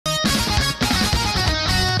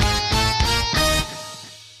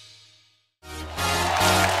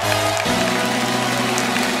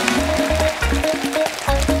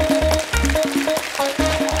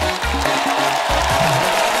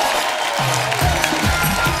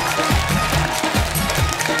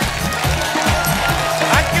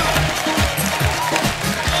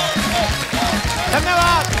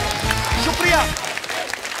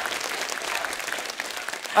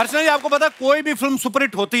अर्चना जी, आपको पता है कोई भी फिल्म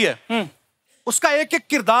सुपरहिट होती है उसका एक एक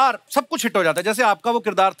किरदार सब कुछ हिट हो जाता है। जैसे आपका वो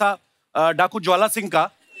किरदार था डाकू ज्वाला सिंह का,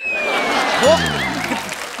 वो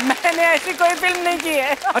मैंने ऐसी कोई फिल्म नहीं की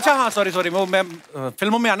है। अच्छा हाँ, सॉरी वो मैं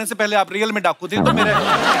फिल्मों में आने से पहले आप रियल में डाकू थी तो मेरे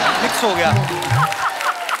मिक्स हो गया।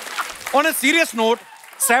 On a serious note,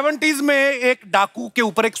 70s में एक डाकू के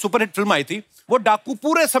ऊपर एक सुपरहिट फिल्म आई थी। वो डाकू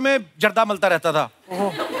पूरे समय जर्दा मलता रहता था।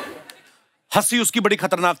 हंसी उसकी बड़ी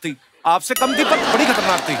खतरनाक थी, आपसे कम थी पर बड़ी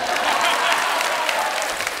खतरनाक थी।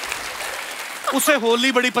 उसे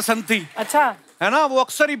होली बड़ी पसंद थी। अच्छा है ना, वो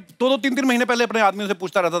अक्सर ही 2-3 महीने पहले अपने आदमियों से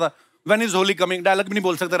पूछता रहता था when is Holi coming. Dialogue भी नहीं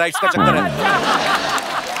बोल सकते, राइट्स का चक्कर है।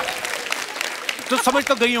 तो समझ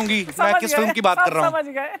तो गई होंगी मैं किस फिल्म की बात कर रहा हूँ,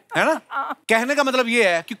 है ना। कहने का मतलब ये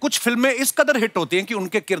है कि कुछ फिल्में इस कदर हिट होती हैं कि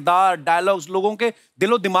उनके किरदार, डायलॉग्स लोगों के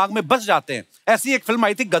दिलो दिमाग में बस जाते हैं। ऐसी एक फिल्म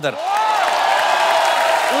आई थी गदर।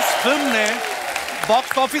 उस फिल्म ने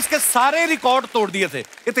बॉक्स ऑफिस के सारे रिकॉर्ड तोड़ दिए थे,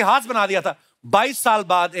 इतिहास बना दिया था। 22 साल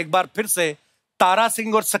बाद एक बार फिर से तारा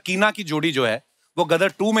सिंह और सकीना की जोड़ी जो है वो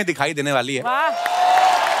गदर 2 में दिखाई देने वाली है।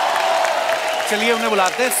 चलिए उन्हें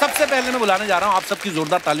बुलाते हैं। सबसे पहले मैं बुलाने जा रहा हूं आप सबकी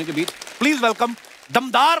जोरदार तालियों के बीच, प्लीज वेलकम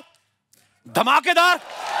दमदार, धमाकेदार,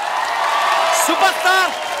 सुपरस्टार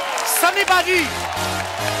सनी पाजी।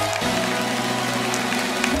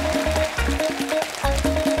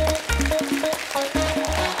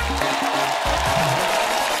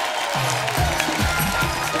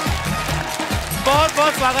 बहुत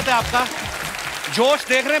बहुत स्वागत है आपका। जोश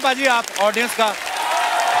देख रहे हैं पाजी आप ऑडियंस का।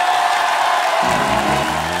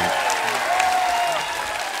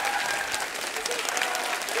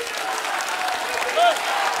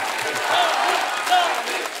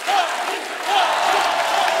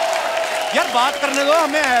 यार बात करने दो,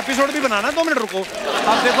 हमें एपिसोड भी बनाना है। 2 मिनट रुको।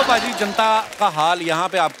 अब देखो पाजी, जनता का हाल यहाँ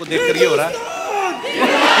पे आपको देख कर ये हो रहा है।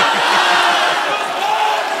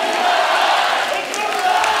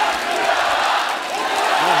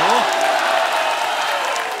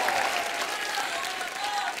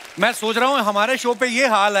 मैं सोच रहा हूँ हमारे शो पे ये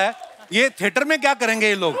हाल है, ये थिएटर में क्या करेंगे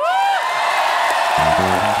ये लोग।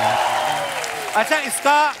 अच्छा,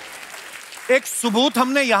 इसका एक सबूत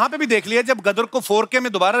हमने यहाँ पे भी देख लिया जब गदर को 4K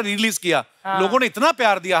में दोबारा रिलीज किया। लोगों ने इतना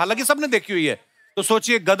प्यार दिया, हालांकि सबने देखी हुई है। तो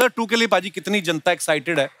सोचिए गदर 2 के लिए पाजी कितनी जनता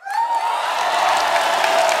एक्साइटेड है।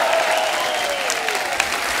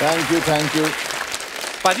 थैंक यू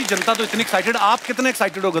पाजी, जनता तो इतनी एक्साइटेड, आप कितने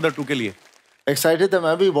एक्साइटेड हो गदर 2 के लिए? एक्साइटेड तो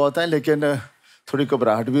मैं भी बहुत है, लेकिन थोड़ी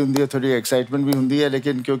घबराहट भी होती है, थोड़ी एक्साइटमेंट भी होती है।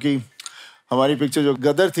 लेकिन क्योंकि हमारी पिक्चर जो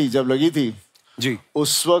गदर थी जब लगी थी जी,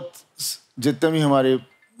 उस वक्त जितने भी हमारे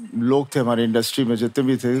लोग थे हमारी इंडस्ट्री में, जितने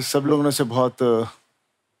भी थे, सब लोगों ने उसे बहुत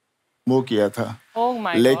मोह किया था।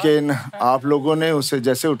 लेकिन आप लोगों ने उसे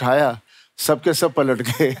जैसे उठाया, सबके सब पलट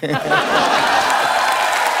गए।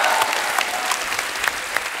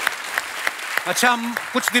 अच्छा, हम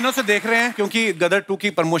कुछ दिनों से देख रहे हैं क्योंकि गदर 2 की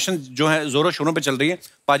प्रमोशन जो है जोरों शोरों पे चल रही है।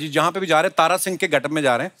 पाजी जहां पे भी जा रहे हैं तारा सिंह के गेटअप में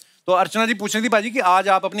जा रहे हैं। तो अर्चना जी पूछ रही थी पाजी कि आज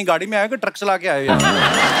आप अपनी गाड़ी में आए कि ट्रक चला के आए हो?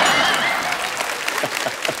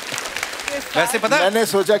 वैसे पता है, मैंने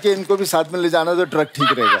सोचा कि इनको भी साथ में ले जाना तो ट्रक ठीक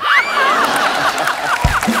रहेगा।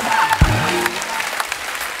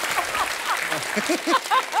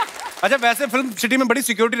 अच्छा, वैसे फिल्म सिटी में बड़ी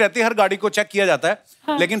सिक्योरिटी रहती है, हर गाड़ी को चेक किया जाता है।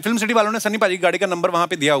 हाँ। लेकिन फिल्म सिटी वालों ने सनी पाजी की गाड़ी का नंबर वहां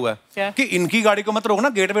पे दिया हुआ है कि इनकी गाड़ी को मत रोकना,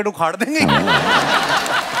 गेट वेट उखाड़ देंगे।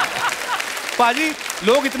 पाजी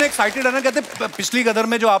लोग इतने एक्साइटेड है ना, कहते पिछली गदर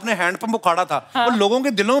में जो आपने हैंडपंप उखाड़ा था वो लोगों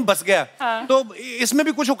के दिलों में बस गया। तो इसमें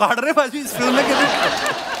भी कुछ उखाड़ रहे पाजी इस फिल्म में?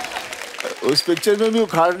 उस पिक्चर में भी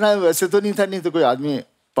उखाड़ना है, वैसे तो नहीं था, नहीं तो कोई आदमी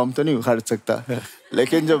पंप तो नहीं उखाड़ सकता।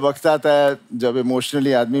 लेकिन जब वक्त आता है, जब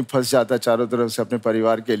इमोशनली आदमी फंस जाता है चारों तरफ से अपने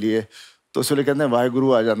परिवार के लिए, तो उसलिए कहते हैं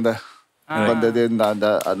वाहेगुरु आ जाता है, बंदे दे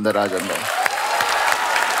अंदर आ जाता है।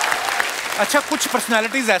 अच्छा, कुछ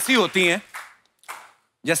पर्सनालिटीज ऐसी होती हैं,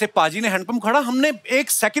 जैसे पाजी ने हैंडपंप खड़ा, हमने 1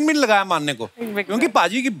 सेकंड भी नहीं लगाया मानने को, क्योंकि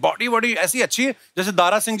पाजी की बॉडी ऐसी अच्छी है। जैसे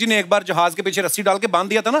दारा सिंह जी ने एक बार जहाज के पीछे रस्सी डाल के बांध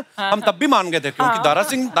दिया था ना, हम तब भी मान गए थे क्योंकि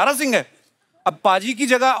दारा सिंह है। अब पाजी की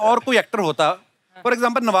जगह और कोई एक्टर होता, फॉर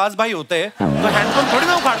एग्जांपल नवाज भाई होते, तो हैंडपंप थोड़ी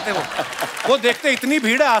ना उखाड़ते। वो देखते इतनी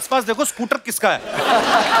भीड़ है आसपास, देखो स्कूटर किसका है,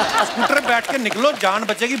 स्कूटर पे बैठ के निकलो, जान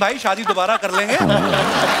बचेगी भाई, शादी दोबारा कर लेंगे,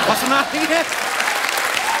 फंसना नहीं है।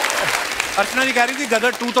 अर्चना जी कह रही थी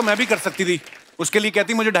गदर 2 तो मैं भी कर सकती थी, उसके लिए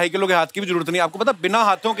कहती मुझे 2.5 किलो के हाथ की भी जरूरत नहीं। आपको पता बिना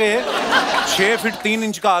हाथों के 6 फीट 3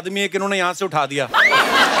 इंच का आदमी है कि इन्होंने यहां से उठा दिया।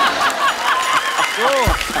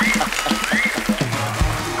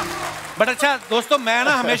 बट अच्छा दोस्तों, मैं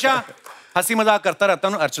ना हमेशा हंसी मजाक करता रहता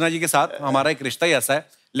हूँ अर्चना जी के साथ, हमारा एक रिश्ता ही ऐसा है।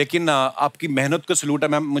 लेकिन आपकी मेहनत को सलूट है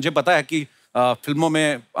मैम। मुझे पता है कि फिल्मों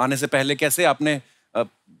में आने से पहले कैसे आपने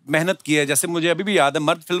मेहनत की है। जैसे मुझे अभी भी याद है,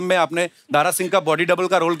 मर्द फिल्म में आपने दारा सिंह का बॉडी डबल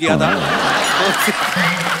का रोल किया था।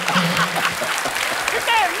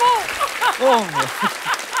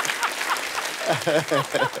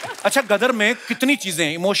 अच्छा, गदर में कितनी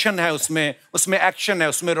चीजें, इमोशन है उसमें एक्शन है,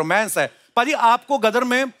 उसमें रोमांस है। पाजी, आपको गदर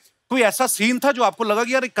में कोई ऐसा सीन था जो आपको लगा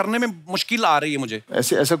कि यार करने में मुश्किल आ रही है मुझे?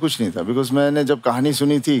 ऐसा कुछ नहीं था, बिकॉज मैंने जब कहानी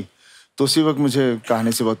सुनी थी तो उसी वक्त मुझे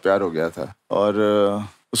कहानी से बहुत प्यार हो गया था। और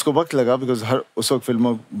उसको वक्त लगा, बिकॉज उस वक्त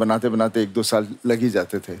फिल्मों बनाते बनाते 1-2 साल लग ही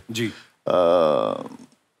जाते थे जी।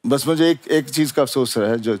 बस मुझे एक चीज का अफसोस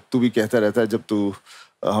है, जो तू भी कहता रहता है, जब तू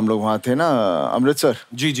हम लोग वहाँ थे ना अमृतसर।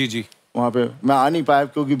 जी जी जी। वहाँ पे मैं आ नहीं पाया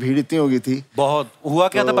क्योंकि भीड़ इतनी हो गई थी। बहुत हुआ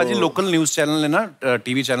क्या था पाजी, लोकल न्यूज चैनल ने ना,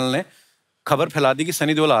 टीवी चैनल ने खबर फैला दी कि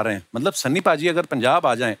सनी देओल आ रहे हैं। मतलब सन्नी पाजी अगर पंजाब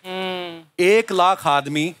आ जाएं, 1 लाख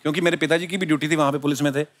आदमी, क्योंकि मेरे पिताजी की भी ड्यूटी थी वहां पे, पुलिस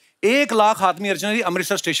में थे, 1 लाख आदमी अर्चना जी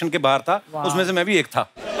अमृतसर स्टेशन के बाहर था, उसमें से मैं भी एक था।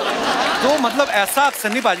 तो मतलब ऐसा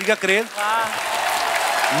सन्नी पाजी का क्रेज,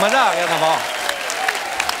 मजा आ गया था। वाह।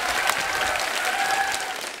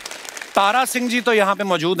 तारा सिंह जी तो यहाँ पे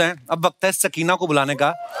मौजूद हैं। अब वक्त है सकीना को बुलाने का।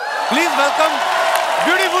 Please welcome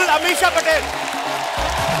beautiful Amisha Patel.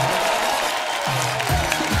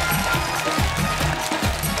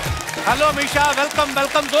 Hello Amisha, welcome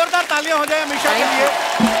welcome. जोरदार तालियां हो जाए अमीशा के लिए।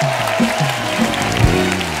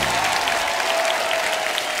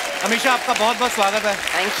 अमीशा, आपका बहुत बहुत स्वागत है।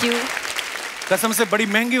 Thank you. कसम से बड़ी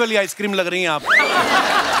महंगी वाली आइसक्रीम लग रही हैं आप।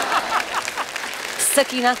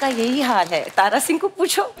 सकीना का यही हाल है, तारा सिंह को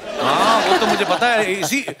पूछो। हाँ, वो तो मुझे पता है।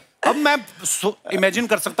 इसी अब मैं इमेजिन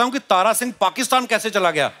कर सकता हूँ कि तारा सिंह पाकिस्तान कैसे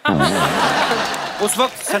चला गया। उस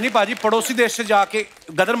वक्त सनी पाजी पड़ोसी देश से जाके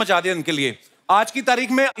गदर मचा दिया इनके लिए। आज की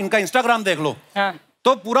तारीख में इनका इंस्टाग्राम देख लो, हाँ।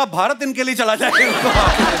 तो पूरा भारत इनके लिए चला जाएगा।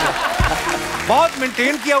 बहुत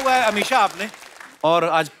मेंटेन किया हुआ है अमीशा आपने। और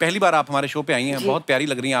आज पहली बार आप हमारे शो पे आई हैं, बहुत प्यारी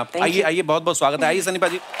लग रही हैं आप। आइए आइए, बहुत बहुत स्वागत है। आइए सनी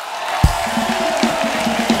पाजी।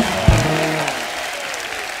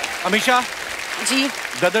 अमीशा जी,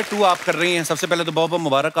 गदर 2 आप कर रही हैं। सबसे पहले तो बहुत बहुत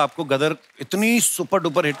मुबारक आपको। गदर इतनी सुपर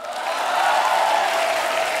डुपर हिट।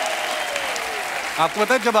 आपको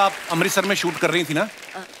पता है जब आप अमृतसर में शूट कर रही थी ना,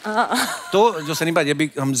 तो जो सनी पाजी अभी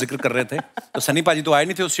हम जिक्र कर रहे थे, तो सनी पाजी तो आए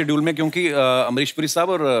नहीं थे उस शेड्यूल में, क्योंकि अमरीश पुरी साहब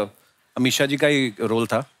और अमीशा जी का ही रोल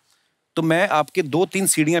था। तो मैं आपके 2-3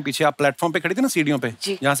 सीढ़ियां पीछे, आप प्लेटफॉर्म पे खड़ी थी ना सीढ़ियों पे,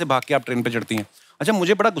 जहाँ से भाग के आप ट्रेन पे चढ़ती हैं। अच्छा,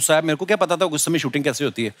 मुझे बड़ा गुस्सा है, मेरे को क्या पता था गुस्से में शूटिंग कैसे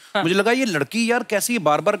होती है। हाँ। मुझे लगा ये लड़की यार कैसी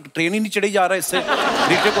बार बार ट्रेन ही नहीं चढ़ी जा रहा है इससे।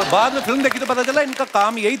 रीटे को बाद में फिल्म देखी तो पता चला इनका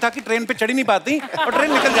काम यही था कि ट्रेन पे चढ़ी नहीं पाती और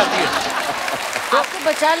ट्रेन निकल जाती है। तो आपको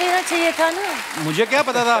बचा लेना चाहिए था ना। मुझे क्या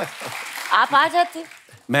पता था, आप आ जाते।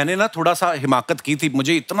 मैंने ना थोड़ा सा हिमाकत की थी।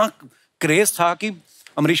 मुझे इतना क्रेज था कि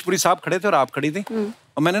अमरीश पुरी साहब खड़े थे और आप खड़ी थी,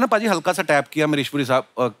 और मैंने ना पाजी हल्का सा टैप किया अमरीश पुरी साहब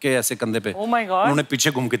के ऐसे कंधे पे। Oh my God। उन्होंने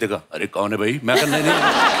पीछे घूम के देखा, अरे कौन है भाई? मैं कहने नहीं।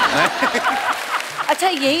 अच्छा,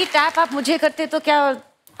 यही टैप आप मुझे करते तो क्या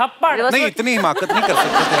थप्पड़? नहीं, इतनी हिमाकत नहीं कर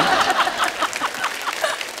सकते थे।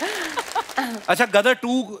 अच्छा, गदर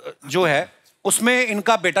 2 जो है उसमें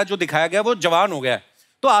इनका बेटा जो दिखाया गया वो जवान हो गया है।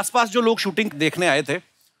 तो आसपास जो लोग शूटिंग देखने आए थे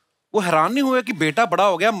वो हैरान नहीं हुए कि बेटा बड़ा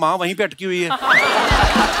हो गया, माँ वहीं पे अटकी हुई है?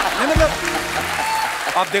 नहीं, मतलब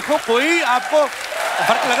आप देखो, कोई आपको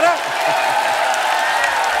फर्क लग रहा है?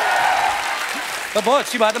 तो बहुत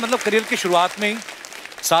अच्छी बात है। मतलब करियर की शुरुआत में ही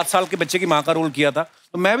 7 साल के बच्चे की माँ का रोल किया था।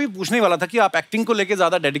 तो मैं भी पूछने वाला था कि आप एक्टिंग को लेके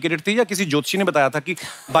ज्यादा डेडिकेटेड थी, या किसी ज्योतिषी ने बताया था कि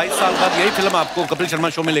 22 साल बाद यही फिल्म आपको कपिल शर्मा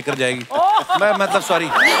शो में लेकर जाएगी? मैं मतलब सॉरी,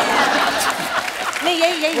 नहीं,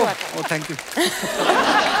 यही हुआ था। Oh thank you.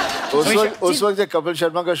 उस वक्त जब कपिल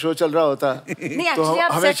शर्मा का शो चल रहा होता तो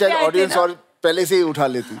हमें शायद ऑडियंस और पहले से ही उठा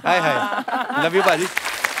लेती। हाय हाय, लव यू बाजी।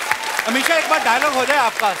 अमीशा, एक बार डायलॉग हो जाए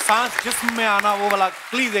आपका, सांस जिस्म में आना, वो वाला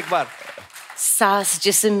प्लीज एक बार। सांस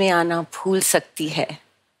जिस्म में आना भूल सकती है,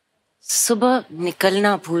 सुबह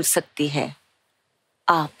निकलना भूल सकती है,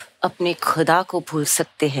 आप अपने खुदा को भूल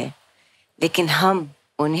सकते हैं, लेकिन हम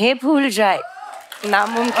उन्हें भूल जाए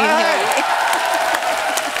नामुमकिन है।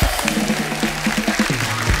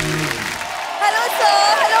 Hello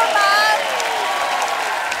sir, hello ma'am.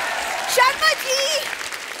 Sharma ji,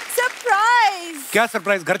 surprise. क्या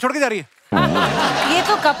सरप्राइज? घर छोड़ के जा रही है? ये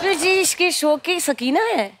तो कपिल जी के शो की सकीना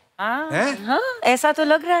है। हैं? हाँ, ऐसा तो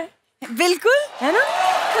लग रहा है। बिल्कुल, है ना?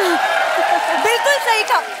 बिल्कुल सही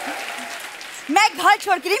था। मैं घर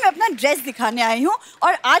छोड़ के नहीं, मैं अपना ड्रेस दिखाने आई हूँ।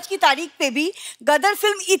 और आज की तारीख पे भी गदर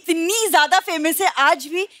फिल्म इतनी ज्यादा फेमस है आज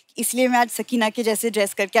भी, इसलिए मैं आज सकीना के जैसे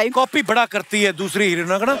ड्रेस करके आई हूँ। कॉपी बड़ा करती है दूसरी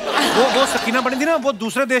हीरोइनों का ना। वो सकीना बनी थी ना, वो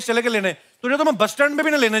दूसरे देश चले के लेने, तुझे तो मैं बस स्टैंड में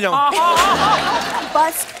भी ना लेने जाऊँ।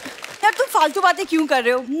 बस यार, तुम फालतू बातें क्यों कर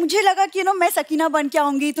रहे हो? मुझे लगा कि मैं सकीना बन के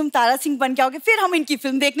आऊंगी, तुम तारा सिंह बन के आओगे, फिर हम इनकी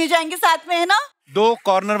फिल्म देखने जाएंगे साथ में, है ना? 2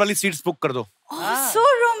 कॉर्नर वाली सीट्स बुक कर दो। So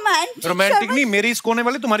romantic. रोमांटिक नहीं, मेरी इस कोने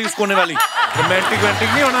वाली, तुम्हारी उस कोने वाली। रोमांटिक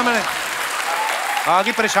नहीं होना मैंने,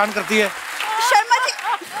 आगे परेशान करती है। शर्मा जी,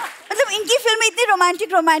 मतलब इनकी फिल्म में इतनी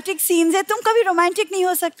रोमांटिक सीन्स है, तुम कभी रोमांटिक नहीं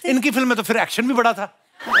हो सकते? इनकी फिल्म में तो फिर एक्शन भी बड़ा था।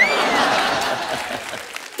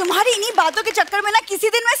 तुम्हारी इन्हीं बातों के चक्कर में ना किसी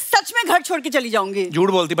दिन मैं सच में घर छोड़ के चली जाऊंगी। झूठ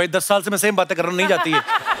बोलती भाई, 10 साल से मैं सेम बातें कर रहा हूँ, नहीं जाती है।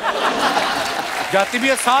 जाती भी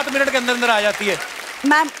है 7 मिनट के अंदर अंदर आ जाती है।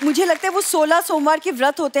 मैम, मुझे लगता है वो 16 सोमवार के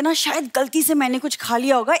व्रत होते ना, शायद गलती से मैंने कुछ खा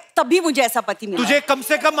लिया होगा, तभी मुझे ऐसा पति मिला। तुझे कम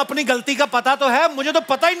से कम अपनी गलती का पता तो है, मुझे तो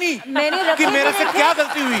पता ही नहीं कि मेरे से क्या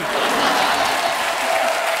गलती हुई।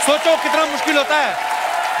 सोचो कितना मुश्किल होता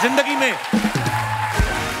है जिंदगी में।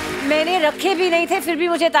 मैंने रखे भी नहीं थे, फिर भी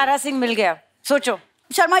मुझे तारा सिंह मिल गया, सोचो।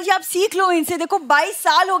 शर्मा जी, आप सीख लो इनसे। देखो 22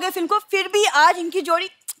 साल हो गए फिल्म को, फिर भी आज इनकी जोड़ी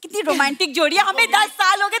कितनी रोमांटिक जोड़ी है। हमें 10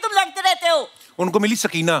 साल हो गए तुम लड़ते रहते हो। उनको मिली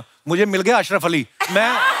सकीना, मुझे मिल गया अशरफ अली।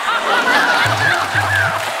 मैं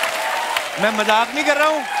मजाक नहीं कर रहा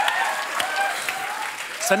हूँ।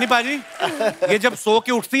 सन्नी पाजी, ये जब सो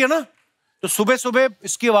के उठती है ना, तो सुबह सुबह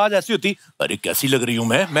इसकी आवाज ऐसी होती, अरे कैसी लग रही हूं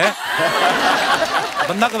मैं।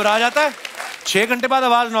 बंदा घबरा जाता है। 6 घंटे बाद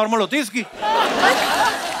आवाज नॉर्मल होती है इसकी।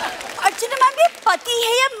 अर्चना मैम, ये पति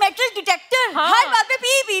है या मेटल डिटेक्टर? हर बात पे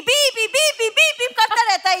P P P P P P P P करता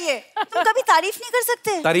रहता है ये। तुम कभी तारीफ नहीं कर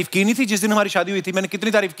सकते? तारीफ की नहीं थी जिस दिन हमारी शादी हुई थी, मैंने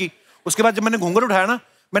कितनी तारीफ की। उसके बाद जब मैंने घूंघट उठाया ना,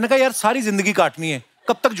 मैंने कहा यार सारी जिंदगी काटनी है,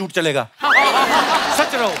 कब तक झूठ चलेगा।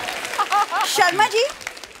 सच रहो। शर्मा जी,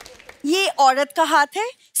 ये औरत का हाथ है,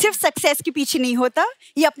 सिर्फ सक्सेस के पीछे नहीं होता,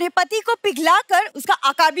 ये अपने पति को पिघलाकर उसका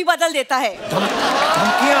आकार भी बदल देता है।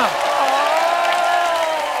 धमकियां?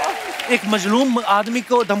 एक मजलूम आदमी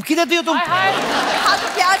को धमकी देती हो तुम? हाँ, तो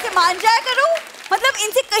प्यार से मान जाया करो। मतलब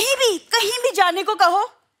इनसे कहीं भी जाने को कहो,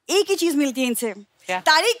 एक ही चीज मिलती है इनसे,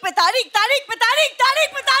 तारीख पे तारीख, तारीख पे तारीख, तारीख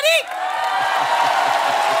पे तारीख।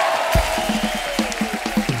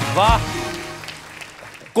 वाह,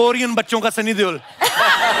 कोरियन बच्चों का सनी देओल।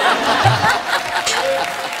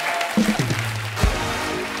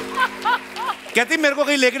 कहती मेरे को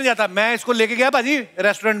कहीं लेके नहीं जाता। मैं इसको लेके गया बाजी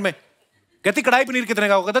रेस्टोरेंट में, कहती कढ़ाई पनीर कितने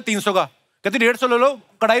का? कहता 300 का। कहती 150 ले लो,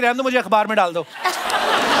 कढ़ाई रहने दो, मुझे अखबार में डाल दो।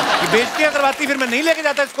 बेइज्जतियां करवाती, फिर मैं नहीं लेके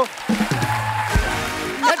जाता इसको।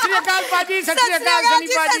 सत श्री अकाल पाजी, सत श्री अकाल सनी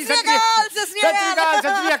पाजी, सत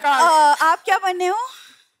श्री अकाल। आप क्या बने हो?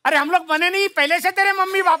 अरे हम लोग बने नहीं, पहले से तेरे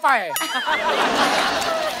मम्मी पापा है।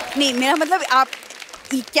 नहीं, मेरा मतलब आप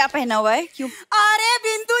क्या पहना हुआ है? क्यों? अरे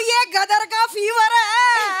बिंदु, ये गदर का फीवर है।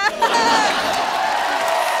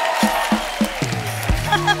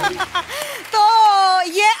 तो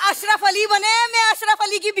ये अशरफ अली बने, मैं अशरफ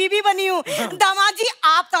अली की बीबी बनी हूँ। दामाद जी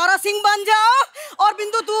आप तारा सिंह बन जाओ, और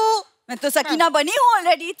बिंदु तू? मैं तो सकीना बनी हूँ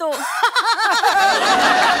ऑलरेडी। तो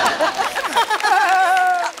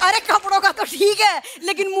अरे कपड़ों का तो ठीक है,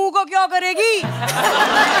 लेकिन मुंह को क्या करेगी?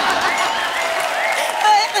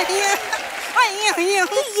 तो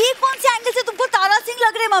ये कौन से एंगल से तुमको तारा सिंह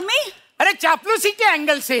लग रहे मम्मी? अरे चापलूसी के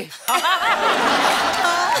एंगल से।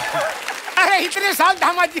 अरे इतने साल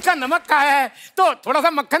दामाद जी का नमक खाया है, तो थोड़ा सा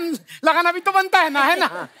मक्खन लगाना भी तो बनता है ना, है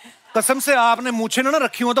ना? कसम से आपने मूछें ना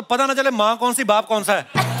रखी हो तो पता ना चले माँ कौन सी बाप कौन सा है।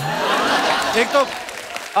 एक तो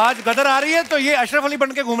आज गदर आ रही है तो ये अशरफ अली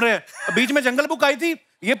बन के घूम रहे हैं। बीच में जंगल बुक आई थी,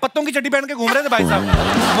 ये पत्तों की चड्डी पहन के घूम रहे थे भाई साहब,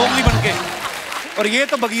 मोगली बन के। और ये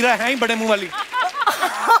तो बगीरा है ही बड़े मुंह वाली।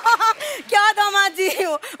 क्या दामाद जी,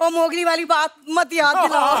 वो मोगली वाली बात मत याद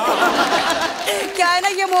दिलाओ। क्या है ना,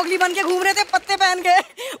 ये मोगली बन के घूम रहे थे पत्ते पहन के,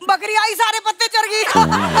 बकरी आई सारे पत्ते चढ़ गई।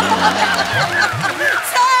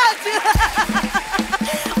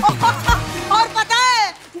 और पता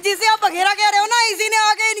है, जिसे आप बघेरा कह रहे हो ना, इसी ने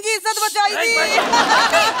आके इनकी इज्जत बचाई थी।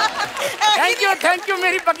 थैंक यू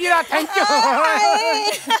मेरी बगीरा, थैंक यू।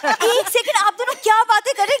 एक सेकंड, आप दोनों क्या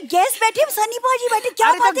बातें कर रहे हैं? गेस्ट बैठे, सनी भाजी बैठे,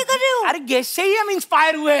 क्या बातें कर रहे हो? अरे गेस्ट से ही हम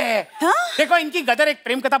इंस्पायर हुए हैं। हाँ? देखो, इनकी गदर एक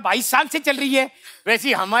प्रेम कथा 22 साल से चल रही है,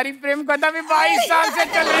 वैसी हमारी प्रेम कथा भी 22 साल से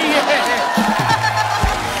चल रही है।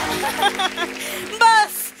 बस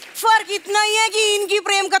फर्क इतना ही है कि इनकी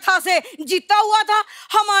प्रेम कथा से जीता हुआ था,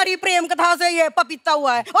 हमारी प्रेम कथा से ये पपीता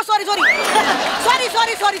हुआ है। ओ सॉरी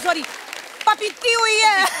पपीती हुई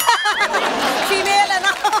है। फीमेल है ना।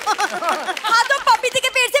 हाँ, तो पपीते के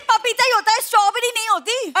पेड़ से पपीता ही होता है, स्ट्रॉबेरी नहीं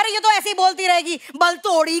होती। अरे ये तो ऐसे ही बोलती रहेगी, बल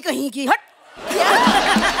तोड़ी कहीं की। हट।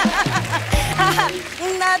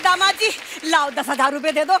 दामाद जी लाओ 10,000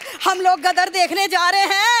 रुपए दे दो, हम लोग गदर देखने जा रहे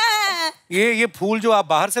हैं। ये फूल जो आप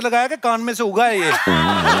बाहर से लगाया, कान में से उगा है ये?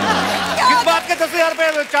 किस बात के 10,000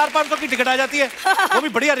 रुपए? 400-500 की टिकट आ जाती है, वो भी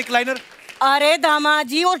बढ़िया रिक्लाइनर। अरे दामाद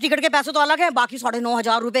जी, और टिकट के पैसे तो अलग है, बाकी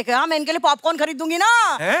 9,500 रुपए का मैं इनके लिए पॉपकॉर्न खरीद दूंगी ना।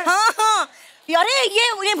 हाँ, हाँ। अरे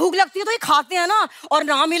ये भूख लगती है तो ये खाते हैं ना, और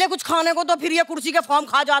ना मिले कुछ खाने को तो फिर ये कुर्सी के फॉर्म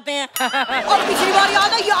खा जाते हैं। और पिछली बार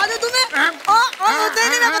याद है तुम्हें?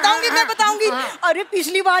 मैं बताऊंगी। अरे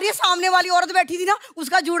पिछली बार ये सामने वाली औरत बैठी थी ना,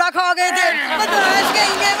 उसका जूड़ा खा गए थे। बदमाश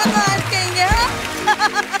कहेंगे।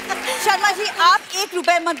 शर्मा जी आप 1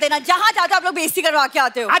 रुपए मत देना, जहाँ जाते हो आप लोग बेइज्जती करवा के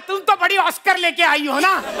आते हो। तुम तो बड़ी ऑस्कर लेके आई हो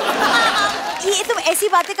ना। ये तुम ऐसी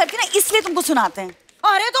बातें करके ना इसलिए तुमको सुनाते हैं।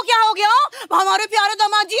 अरे तो क्या हो गया, हमारे प्यारे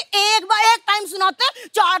दामाद जी एक टाइम सुनाते,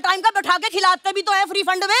 4 टाइम का बैठा के खिलाते भी तो है फ्री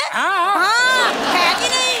फंड में। हाँ, है कि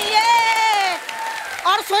नहीं ये?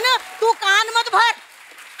 और सुन, तू कान मत भर,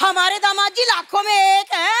 हमारे दामाद जी लाखों में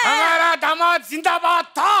एक है। हमारा दामाद जिंदाबाद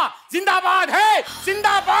था, जिंदाबाद है,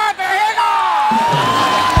 जिंदाबाद रहेगा।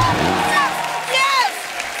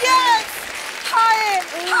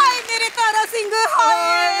 हाय मेरे तारा सिंह, हाय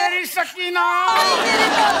मेरी शकीना,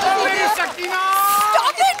 मेरी शकीना।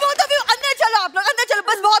 अंदर चलो, आप लोग अंदर चलो,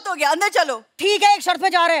 बस बहुत हो गया, अंदर चलो। ठीक है, एक शर्त पे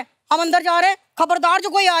जा रहे हैं हम, अंदर जा रहे हैं, खबरदार जो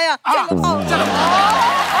कोई आया।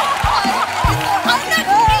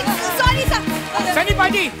 Sorry sir. सनी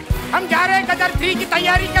पाजी, हम जा रहे हैं गदर 3 की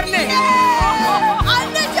तैयारी करने।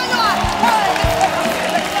 अंदर चलो।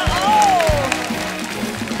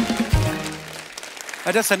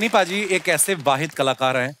 अच्छा सन्नी पाजी एक ऐसे वाहिद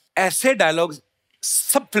कलाकार हैं, ऐसे डायलॉग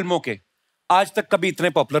सब फिल्मों के आज तक कभी इतने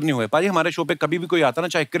पॉपुलर नहीं हुए। पाजी हमारे शो पे कभी भी कोई आता ना,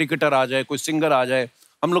 चाहे क्रिकेटर आ जाए, कोई सिंगर आ जाए,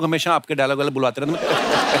 हम लोग हमेशा आपके डायलॉग वाले बुलाते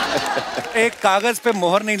रहते। एक कागज पे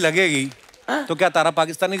मोहर नहीं लगेगी तो क्या तारा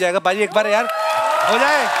पाकिस्तान नहीं जाएगा? पाजी एक बार यार हो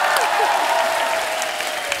जाए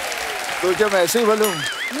तो क्या मैं ऐसे ही बोलूं?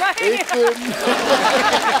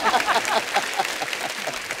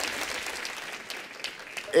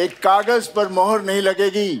 एक कागज पर मोहर नहीं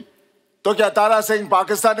लगेगी तो क्या तारा सिंह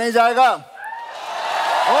पाकिस्तान नहीं जाएगा?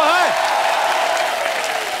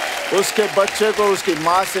 उसके बच्चे को उसकी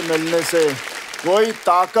मां से मिलने से कोई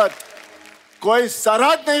ताकत, कोई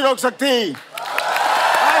सरहद नहीं रोक सकती।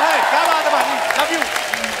 क्या बात है पाजी, लव यू।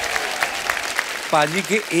 पाजी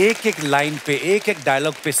के एक लाइन पे, एक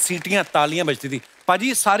डायलॉग पे सीटियां, तालियां बजती थी।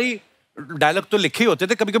 पाजी सारी डायलॉग तो लिखे ही होते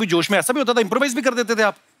थे, कभी कभी जोश में ऐसा भी होता था, इंप्रोवाइज भी कर देते थे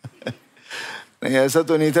आप? नहीं ऐसा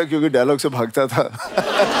तो नहीं था, क्योंकि डायलॉग से भागता था।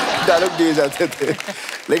 डायलॉग दिए जाते थे,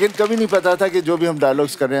 लेकिन कभी नहीं पता था कि जो भी हम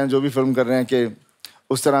डायलॉग्स कर रहे हैं, जो भी फिल्म कर रहे हैं, कि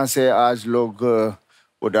उस तरह से आज लोग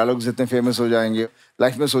वो डायलॉग्स इतने फेमस हो जाएंगे,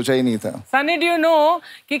 लाइफ में सोचा ही नहीं था। सनी डू यू नो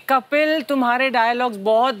कि कपिल तुम्हारे डायलॉग्स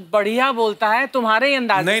बहुत बढ़िया बोलता है, तुम्हारे ही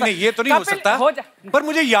अंदाज। नहीं ये तो नहीं हो सकता, पर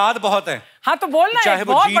मुझे याद बहुत है। हाँ तो बोलना है, चाहे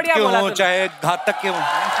वो जीत के हो, चाहे घातक के हो।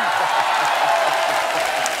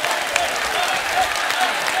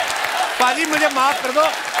 पाजी मुझे माफ कर दो,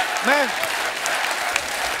 मैं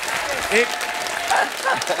एक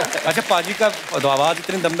अच्छा पाजी का आवाज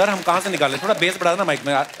इतनी दमदार, हम कहाँ से निकाले? थोड़ा बेस बढ़ा ना माइक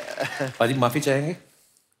में यार। पाजी माफी चाहेंगे?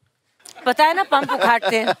 पता है ना पंप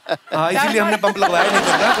उखाड़ते हैं। हाँ इसीलिए हमने पंप लगवाया नहीं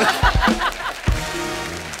करना।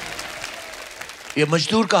 ये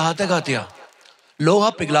मजदूर का हाथ है घातिया, लोहा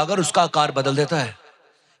पिघलाकर उसका आकार बदल देता है।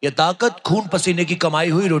 ये ताकत खून पसीने की कमाई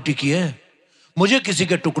हुई रोटी की है। मुझे किसी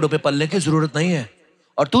के टुकड़ों पे पलने की जरूरत नहीं है।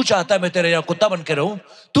 और तू चाहता है मैं तेरे यहाँ कुत्ता बन के रहूं?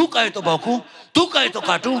 तू कहे तो भौंकूं, तू कहे तो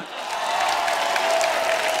काटूं।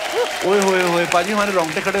 ओए पाजी हमारे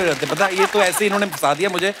रोंगटे खड़े हो जाते, पता ये तो ऐसे इन्होंने फंसा दिया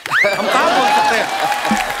मुझे, हम कहाँ बोल सकते हैं।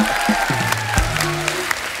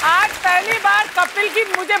 आज पहली बार कपिल की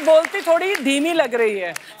मुझे बोलती थोड़ी धीमी लग रही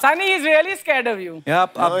है। Sunny is really scared of you.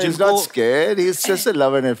 आप he's not scared, he's just a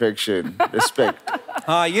love and affection, respect.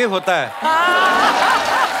 हाँ ये होता है।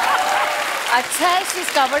 अच्छा है she's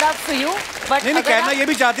covered up for you, but नहीं कहना ये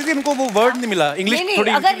भी चाहती थी, इनको वो वर्ड नहीं मिला इंग्लिश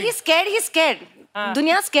थोड़ी। अगर he scared,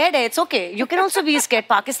 दुनिया स्कैर्ड है, it's okay, you can also be scared.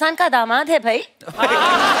 Pakistan का दामाद है भाई।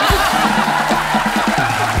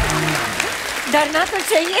 डरना तो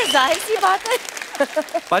चाहिए, जाहिर सी बात है।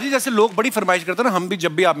 पाजी जैसे लोग बड़ी फरमाइश करते हैं ना, हम भी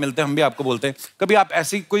जब भी आप मिलते हैं हम भी आपको बोलते हैं, कभी आप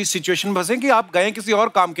ऐसी कोई सिचुएशन फंसे कि आप गए किसी और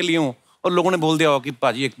काम के लिए हो और लोगों ने बोल दिया हो कि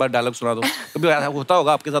पाजी एक बार डायलॉग सुना दो, कभी ऐसा होता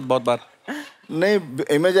होगा आपके साथ? बहुत बार। नहीं,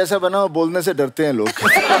 इमेज ऐसा बना, बोलने से डरते हैं लोग।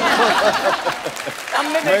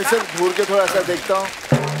 मैं सिर्फ घूर के थोड़ा सा देखता हूँ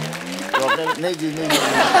तो नहीं जी नहीं।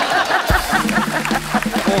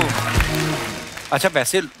 अच्छा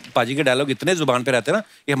वैसे पाजी के डायलॉग इतने जुबान पे रहते हैं ना,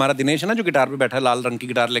 ये हमारा दिनेश है ना जो गिटार पे बैठा है, लाल रंग की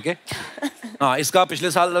गिटार लेके, हाँ इसका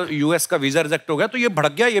पिछले साल यूएस का वीजा रिजेक्ट हो गया तो ये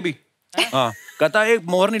भड़क गया ये भी। हाँ कहता है एक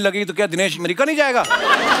मोहर नहीं लगेगी तो क्या दिनेश अमेरिका नहीं जाएगा?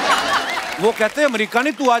 वो कहते हैं अमेरिका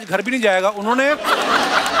नहीं, तू आज घर भी नहीं जाएगा। उन्होंने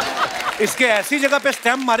इसके ऐसी जगह पे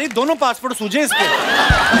स्टैम्प मारी, दोनों पासपोर्ट सूझे इसके।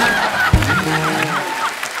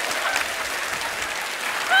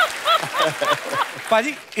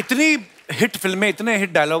 पाजी इतनी हिट फिल्में, इतने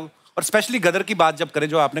हिट डायलॉग, और स्पेशली गदर की बात जब करें,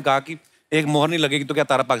 जो आपने कहा कि एक मोहर नहीं लगेगी तो क्या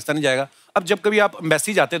तारा पाकिस्तान नहीं जाएगा, अब जब कभी आप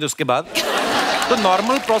एम्बेसी जाते थे उसके बाद तो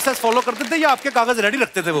नॉर्मल प्रोसेस फॉलो करते थे या आपके कागज रेडी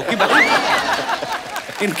रखते थे वो कि भाई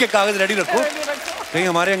इनके कागज रेडी रखो, कहीं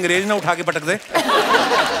हमारे अंग्रेज ना उठा के पटक दे।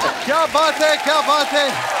 क्या बात है, क्या बात है।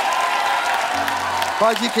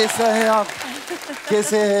 पाजी कैसा है आप?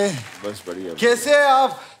 कैसे है? बस बढ़िया। कैसे है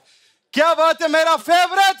आप? क्या बात है, मेरा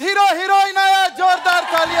फेवरेट हीरो हीरोइन आया, जोरदार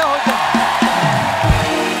तालियां हो जाए।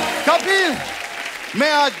 कपिल,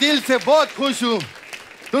 मैं आज दिल से बहुत खुश हूँ।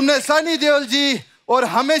 तुमने सनी देओल जी और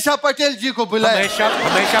हमेशा पटेल जी को बुलाया।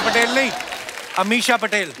 हमेशा पटेल नहीं, अमीशा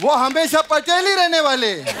पटेल। वो हमेशा पटेल ही रहने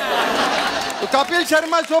वाले। तो कपिल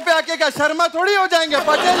शर्मा शो पे आके क्या शर्मा थोड़ी हो जाएंगे,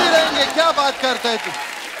 पटेल ही रहेंगे। क्या बात करता है तू?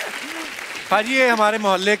 पाजी ये हमारे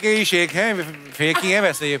मोहल्ले के ही शेख हैं, फेक ही हैं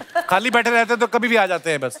वैसे। ये खाली बैठे रहते तो कभी भी आ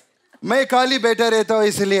जाते हैं बस। मैं खाली बैठा रहता हूँ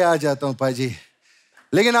इसलिए आ जाता हूँ पाजी।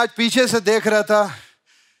 लेकिन आज पीछे से देख रहा था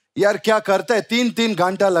यार, क्या करता है, 3-3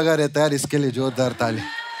 घंटा लगा रहता है यार इसके लिए। जोरदार ताली।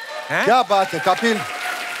 क्या बात है Kapil,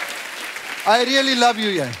 I really love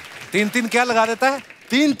you यार। 3-3 क्या लगा देता है?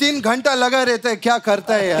 3-3 घंटा लगा रहता है, क्या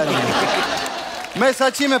करता है यार। मैं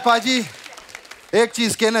सच्ची में पाजी एक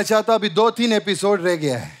चीज कहना चाहता हूँ, अभी 2-3 एपिसोड रह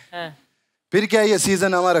गया है, फिर क्या ये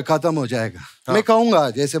सीजन हमारा खत्म हो जाएगा। मैं कहूंगा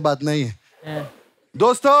आज, ऐसे बात नहीं है।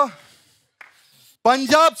 दोस्तों,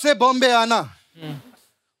 पंजाब से बॉम्बे आना,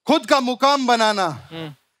 खुद का मुकाम बनाना,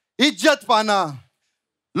 इज्जत पाना,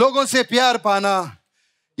 लोगों से प्यार पाना,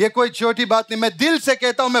 ये कोई छोटी बात नहीं। मैं दिल से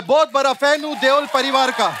कहता हूं, मैं बहुत बड़ा फैन हूं देओल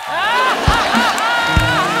परिवार का।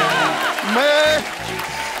 मैं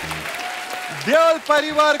देओल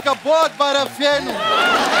परिवार का बहुत बड़ा फैन हूं।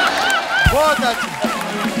 बहुत अच्छा।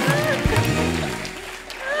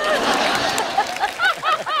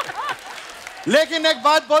 लेकिन एक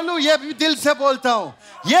बात बोलूं, ये भी दिल से बोलता हूं,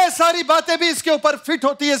 ये सारी बातें भी इसके ऊपर फिट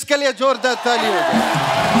होती है। इसके लिए जोरदार ताली हो जाए।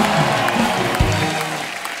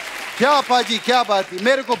 क्या पाजी, क्या बात है।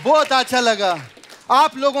 मेरे को बहुत अच्छा लगा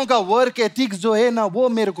आप लोगों का वर्क एथिक्स जो है ना, वो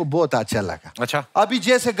मेरे को बहुत अच्छा लगा। अच्छा, अभी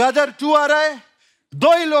जैसे गदर 2 आ रहा है,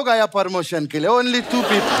 2 ही लोग आया प्रमोशन के लिए, ओनली 2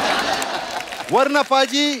 पीपल। वरना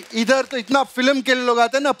पाजी इधर तो इतना फिल्म के लिए लोग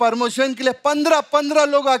आते हैं ना प्रमोशन के लिए, 15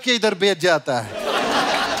 लोग आके इधर बैठ जाता है।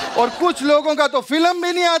 और कुछ लोगों का तो फिल्म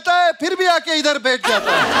भी नहीं आता है, फिर भी आके इधर बैठ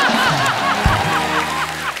जाता है।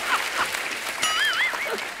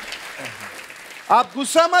 आप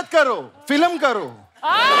गुस्सा मत करो, फिल्म करो।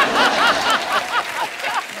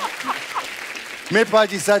 मैं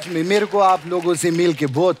पाजी सच में मेरे को आप लोगों से मिल के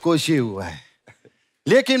बहुत खुशी हुआ है।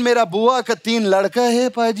 लेकिन मेरा बुआ का 3 लड़का है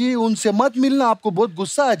पाजी, उनसे मत मिलना, आपको बहुत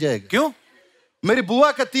गुस्सा आ जाएगा। क्यों? मेरी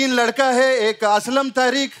बुआ का 3 लड़का है, एक असलम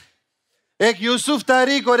तारिक, एक यूसुफ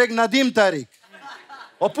तारिक और एक नदीम तारिक।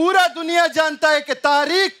 और पूरा दुनिया जानता है कि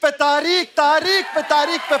तारीख पे तारीख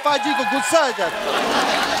पे पाजी को गुस्सा आ जाता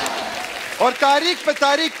है। और तारीख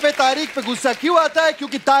पे गुस्सा क्यों आता है?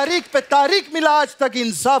 क्योंकि तारीख पे तारीख मिला, आज तक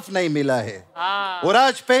इंसाफ नहीं मिला है। और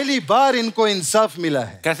आज पहली बार इनको इंसाफ मिला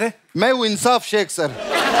है। कैसे? मैं हूं इंसाफ शेख सर।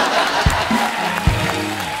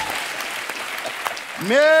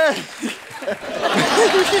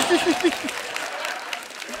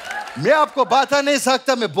 मैं आपको बता नहीं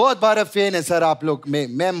सकता, मैं बहुत बड़ा फैन है सर आप लोग।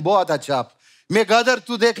 मैम बहुत अच्छा। मैं गदर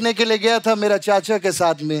 2 देखने के लिए गया था मेरा चाचा के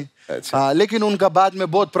साथ में। अच्छा। हाँ, लेकिन उनका बाद में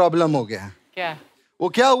बहुत प्रॉब्लम हो गया। क्या? वो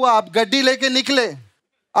क्या हुआ, आप गड्डी लेके निकले,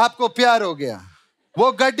 आपको प्यार हो गया।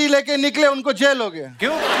 वो गड्डी लेके निकले, उनको जेल हो गया।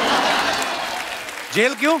 क्यों?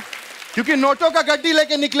 जेल क्यों? क्योंकि नोटों का गड्डी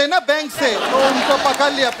लेके निकले ना बैंक से, तो उनको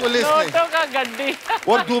पकड़ लिया पुलिस ने। नोटों का गड्डी।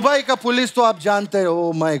 और दुबई का पुलिस तो आप जानते हो,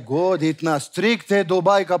 ओ माय गॉड, इतना स्ट्रिक्ट है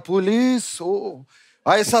दुबई का पुलिस। ओ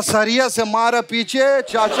ऐसा सरिया से मारा पीछे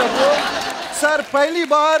चाचा को। सर पहली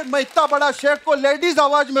बार मैं इतना बड़ा शेख को लेडीज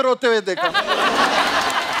आवाज में रोते हुए देखा।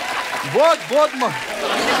 बहुत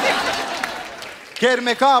खैर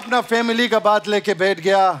मैं कहा अपना फैमिली का बात लेके बैठ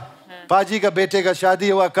गया। पाजी का बेटे का शादी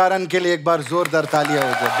हुआ, कारण के लिए एक बार जोरदार तालियां हो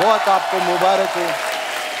जाए। बहुत आपको मुबारक हो।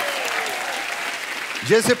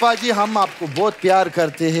 जैसे पाजी हम आपको बहुत प्यार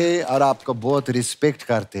करते हैं और आपका बहुत रिस्पेक्ट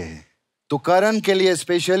करते हैं, तो करण के लिए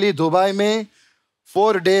स्पेशली दुबई में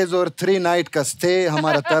 4 डेज और 3 नाइट का स्टे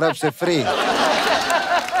हमारा तरफ से फ्री।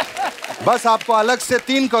 बस आपको अलग से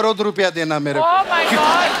 3 करोड़ रुपया देना मेरे को। Oh my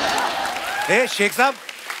God! ए शेख साहब,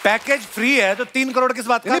 पैकेज फ्री है तो 3 करोड़ किस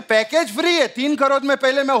बात का? पैकेज फ्री है, 3 करोड़ में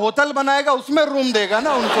पहले मैं होटल बनाएगा, उसमें रूम देगा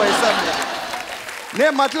ना उनको। ऐसा नहीं,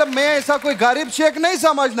 मतलब मैं ऐसा कोई गरीब शेख नहीं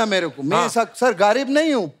समझना मेरे को। मैं ऐसा सर गरीब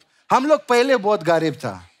नहीं हूँ। हम लोग पहले बहुत गरीब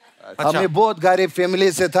था। अच्छा। मैं बहुत गरीब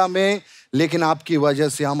फैमिली से था मैं, लेकिन आपकी वजह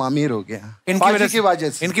से हम अमीर हो गया। इनकी वजह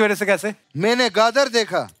से? इनकी वजह से कैसे? मैंने गादर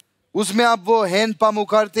देखा, उसमें आप वो हैंड पंप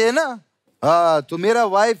उखाड़ते हैं ना। हाँ, तो मेरा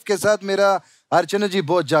वाइफ के साथ मेरा अर्चना जी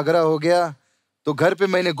बहुत झगड़ा हो गया, तो घर पे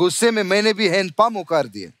मैंने गुस्से में मैंने भी हैंड पंप उखाड़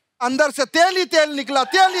दिए। अंदर से तेल ही तेल निकला,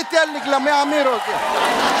 तेल ही तेल निकला, मैं अमीर हो गया।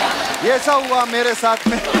 ये ऐसा हुआ मेरे साथ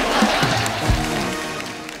में।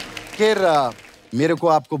 खैर मेरे को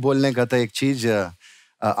आपको बोलने का था एक चीज,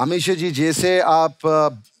 अमीशा जी, जैसे आप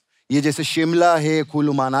ये जैसे शिमला है,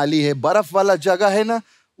 कुल्लू मनाली है, बर्फ वाला जगह है ना,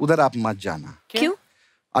 उधर आप मत जाना। क्यों?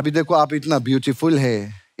 अभी देखो आप इतना ब्यूटीफुल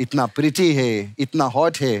है, इतना प्रिटी है, इतना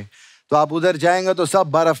हॉट है, तो आप उधर जाएंगे तो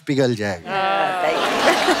सब बर्फ पिघल जाएगा।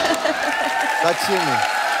 सच्ची में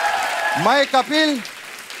मैं कपिल,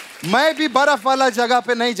 मैं भी बर्फ वाला जगह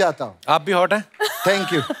पे नहीं जाता हूँ। आप भी हॉट हैं?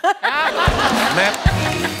 Thank you. मैं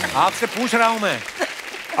आपसे पूछ रहा हूँ मैं।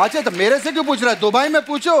 अच्छा तो मेरे से क्यों पूछ रहा है? दुबई में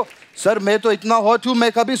पूछो। सर मैं तो इतना हॉट हूँ,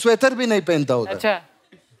 मैं कभी स्वेटर भी नहीं पहनता उधर। अच्छा।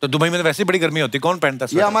 तो दुबई में तो वैसे ही बड़ी गर्मी होती है, कौन पहनता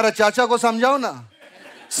है? ये हमारा चाचा को समझाओ ना।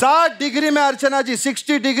 60 डिग्री में अर्चना जी,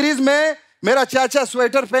 60 डिग्रीज में मेरा चाचा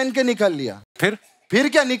स्वेटर पहन के निकल लिया। फिर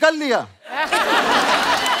क्या निकल लिया?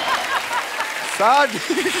 60।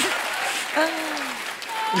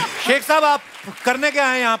 शेख साहब आप करने क्या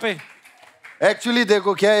हैं यहाँ पे? एक्चुअली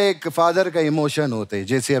देखो क्या, एक फादर का इमोशन होते है।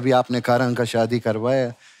 जैसे अभी आपने कारण का शादी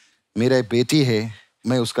करवाया, मेरा बेटी है,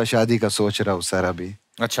 मैं उसका शादी का सोच रहा हूँ सर अभी।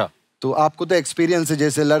 अच्छा। तो आपको तो एक्सपीरियंस है,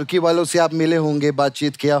 जैसे लड़की वालों से आप मिले होंगे,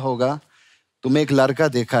 बातचीत किया होगा, तो मैं एक लड़का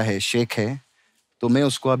देखा है, शेख है, तो मैं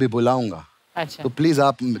उसको अभी बुलाऊंगा। अच्छा। तो प्लीज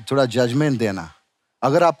आप थोड़ा जजमेंट देना।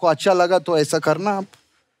 अगर आपको अच्छा लगा तो ऐसा करना आप,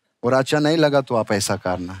 और अच्छा नहीं लगा तो आप ऐसा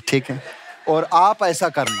करना, ठीक है? और आप ऐसा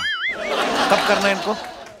करना। कब करना है इनको?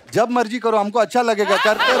 जब मर्जी करो, हमको अच्छा लगेगा,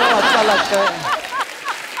 करते रहो, अच्छा लगता है।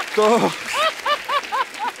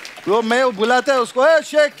 तो मैं वो बुलाता है उसको, ए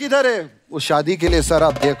शेख किधर है? वो शादी के लिए सर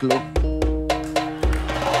आप देख लो।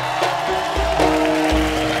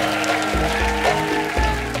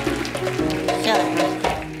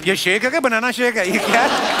 ये शेक है क्या? बनाना शेक है ये? क्या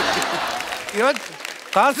है?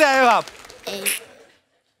 कहाँ से आए हो आप?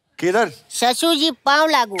 किधर? ससुर जी पाँव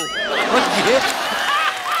लागू।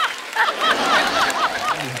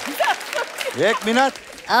 एक मिनट।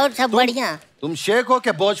 और सब बढ़िया? तुम शेख हो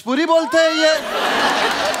क्या? भोजपुरी बोलते हैं ये?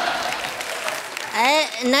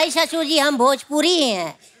 नहीं ससुर जी, हम भोजपुरी ही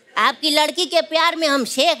हैं। आपकी लड़की के प्यार में हम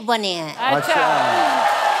शेख बने हैं। अच्छा।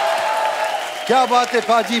 क्या बात है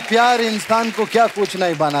पाजी, प्यार इंसान को क्या कुछ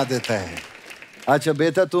नहीं बना देता है। अच्छा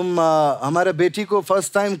बेटा, तुम हमारे बेटी को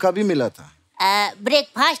फर्स्ट टाइम कभी मिला था?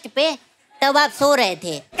 ब्रेकफास्ट पे, तब आप सो रहे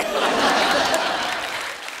थे।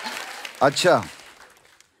 अच्छा,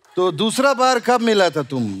 तो दूसरा बार कब मिला था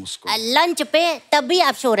तुम उसको? लंच पे, तब भी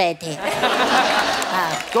आप सो रहे थे।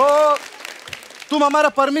 तो तुम हमारा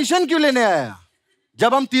परमिशन क्यों लेने आया?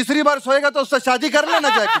 जब हम तीसरी बार सोएगा तो उससे शादी कर लेना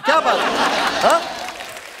चाहिए। क्या बात है?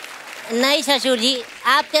 नहीं ससुर जी,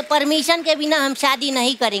 आपके परमिशन के बिना हम शादी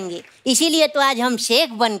नहीं करेंगे, इसीलिए तो आज हम शेख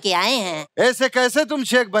बन के आए हैं। ऐसे कैसे तुम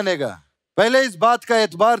शेख बनेगा? पहले इस बात का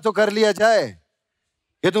एतबार तो कर लिया जाए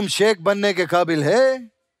कि तुम शेख बनने के काबिल है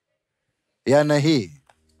या नहीं।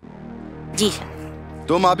 जी सर।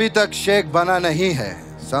 तुम अभी तक शेख बना नहीं है,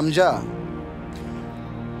 समझा?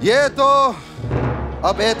 ये तो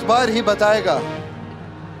अब एतबार ही बताएगा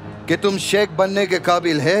कि तुम शेख बनने के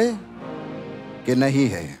काबिल है कि नहीं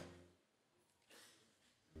है।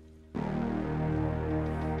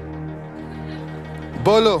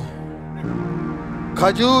 बोलो,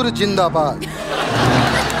 खजूर जिंदाबाद।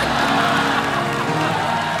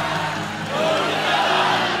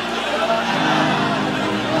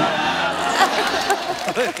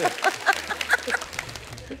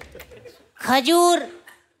 खजूर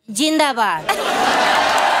जिंदाबाद।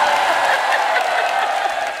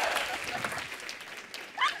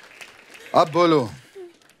 अब बोलो,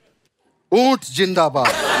 ऊंट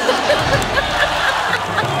जिंदाबाद।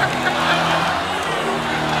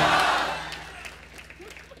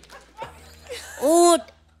 ऊंट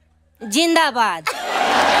जिंदाबाद।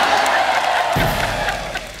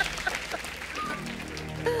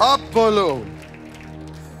 अब बोलो,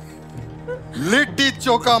 लिट्टी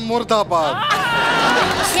चोखा मुर्दाबाद।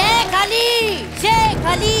 शेख अली, शेख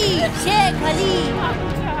अली, शेख अली।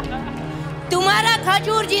 तुम्हारा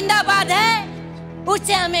खजूर जिंदाबाद है,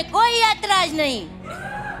 उससे हमें कोई ऐतराज नहीं,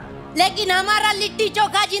 लेकिन हमारा लिट्टी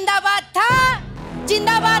चोखा जिंदाबाद था,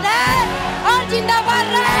 जिंदाबाद है और जिंदाबाद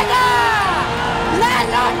रहेगा। ले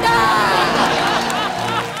लौटा।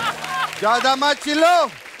 ज्यादा मत चिल्लो।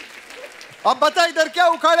 अब बता इधर क्या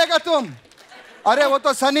उखाड़ेगा तुम? अरे वो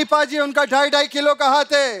तो सनी पाजी, उनका 2.5 किलो का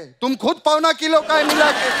हाथ है, तुम खुद 1.25 किलो का है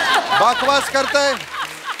मिला के बकवास करते है।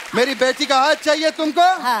 मेरी बेटी का हाथ चाहिए तुमको?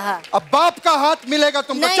 हाँ। अब बाप का हाथ मिलेगा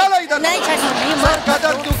तुमको। चलो इधर। नहीं सर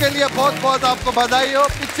गदर 2 के लिए बहुत बहुत आपको बधाई हो।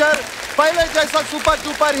 पिक्चर पहले जैसा सुपर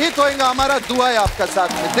डुपर हिट होएगा, हमारा दुआ है आपका साथ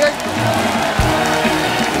में। देख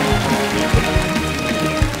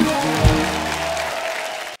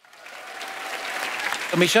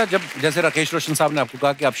अमीशा, जब जैसे राकेश रोशन साहब ने आपको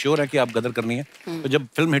कहा कि आप श्योर हैं कि आप गदर करनी है, तो जब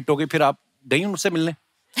फिल्म हिट हो गई फिर आप गई उनसे मिलने?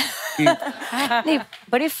 नहीं,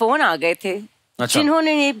 बड़े फोन आ गए थे। अच्छा।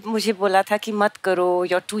 जिन्होंने ये मुझे बोला था कि मत करो,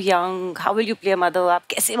 you are to young, how will you play mother, आप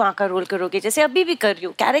कैसे वहाँ का रोल करोगे, जैसे अभी भी कर रही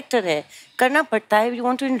हो, कैरेक्टर है, करना पड़ता है, you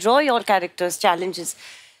want to enjoy your characters, challenges.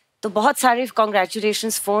 तो बहुत सारे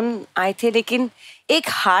कॉन्ग्रेचुलेशंस फ़ोन आए थे, लेकिन एक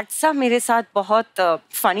हादसा मेरे साथ बहुत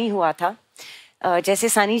फनी हुआ था। जैसे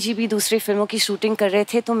सनी जी भी दूसरी फिल्मों की शूटिंग कर रहे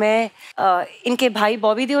थे, तो मैं इनके भाई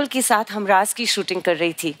बॉबी देओल के साथ हमराज की शूटिंग कर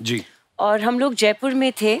रही थी जी। और हम लोग जयपुर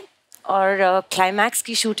में थे और क्लाइमैक्स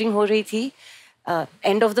की शूटिंग हो रही थी।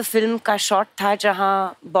 एंड ऑफ द फिल्म का शॉट था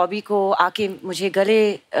जहाँ बॉबी को आके मुझे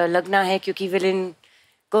गले लगना है, क्योंकि विलेन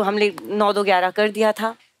को हमने 9-2-11 कर दिया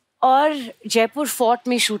था। और जयपुर फोर्ट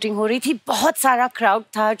में शूटिंग हो रही थी, बहुत सारा क्राउड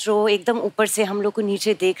था जो एकदम ऊपर से हम लोग को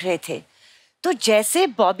नीचे देख रहे थे। तो जैसे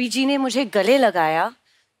बॉबी जी ने मुझे गले लगाया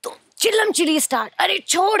तो चिल्लम चिल्ली स्टार्ट, अरे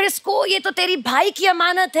छोड़ इसको, ये तो तेरी भाई की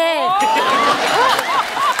अमानत है।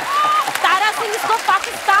 तारा सिंह इसको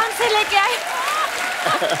पाकिस्तान से लेके आए।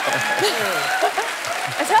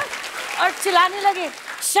 अच्छा, और चिल्लाने लगे,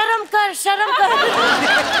 शर्म कर, शर्म कर।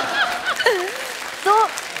 तो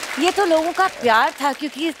ये तो लोगों का प्यार था,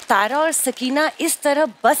 क्योंकि तारा और सकीना इस तरह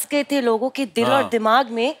बस गए थे लोगों के दिल और दिमाग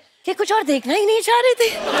में कि कुछ और देखना ही नहीं चाह रहे थे।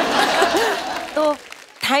 तो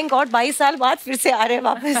थैंक गॉड 22 साल बाद फिर से आ रहे हैं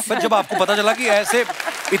वापस। पर जब आपको पता चला कि ऐसे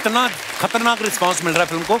इतना खतरनाक रिस्पांस मिल रहा है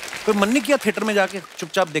फिल्म को, तो मन नहीं किया थिएटर में जाके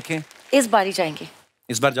चुपचाप देखें? इस बार ही जाएंगे।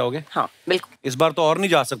 इस बार जाओगे? हाँ बिल्कुल। इस बार तो और नहीं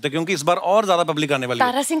जा सकते, क्योंकि इस बार और ज्यादा पब्लिक आने वाली है।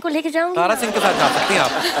 तारा सिंह को लेके जाऊंगी। तारा सिंह के साथ जा सकती हैं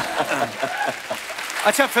आप।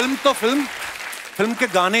 अच्छा, फिल्म के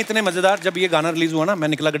गाने इतने मजेदार। जब ये गाना रिलीज हुआ ना, मैं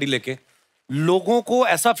निकला गड्डी लेके, लोगों को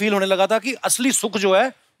ऐसा फील होने लगा था कि असली सुख जो है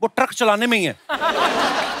वो ट्रक चलाने में ही है।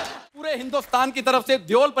 पूरे हिंदुस्तान की तरफ से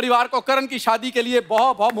देओल परिवार को करण की शादी के लिए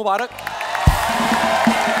बहुत बहुत मुबारक।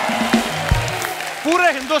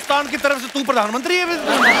 पूरे हिंदुस्तान की तरफ से तू प्रधानमंत्री है।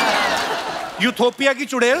 यूथोपिया की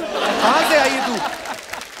चुड़ैल कहां से आई है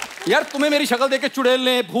तू? यार तुम्हें मेरी शक्ल देख के चुड़ैल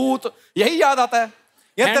ने, भूत, यही याद आता है।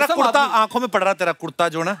 यार तेरा कुर्ता आंखों में पड़ रहा, तेरा कुर्ता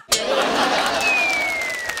जो ना।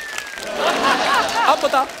 अब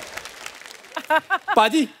बता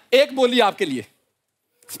पाजी, एक बोली आपके लिए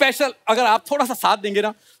स्पेशल, अगर आप थोड़ा सा साथ देंगे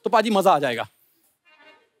ना तो पाजी मजा आ जाएगा।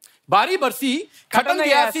 बारी बरसी खटन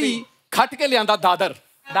गया सी, खट के ले आंदा दादर।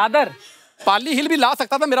 दादर पाली हिल भी ला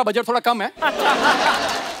सकता था, मेरा बजट थोड़ा कम है।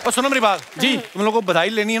 और सुनो मेरी बात जी, तुम लोगों को बधाई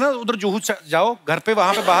लेनी है ना, उधर जुहू जाओ, घर पे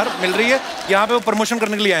वहां पे बाहर मिल रही है, यहाँ पे वो प्रमोशन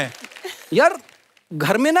करने के लिए आए हैं। यार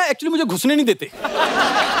घर में ना एक्चुअली मुझे घुसने नहीं देते।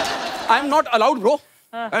 I am not allowed bro.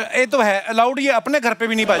 ये तो है अलाउड, ये अपने घर पे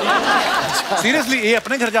भी नहीं बाजी। सीरियसली, ये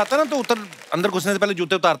अपने घर जाता है ना तो अंदर घुसने से पहले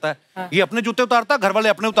जूते उतारता है। ये अपने जूते उतारता है, घर वाले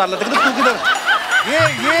अपने उतार लेते हैं। तू किधर? ये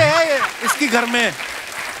है इसकी घर में।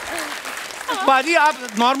 बाजी आप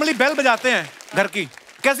नॉर्मली बेल बजाते हैं घर की,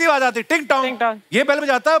 कैसी आवाज आती? टिंग टॉन्ग। ये बेल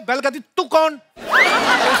बजाता है, बेल कहती तू कौन?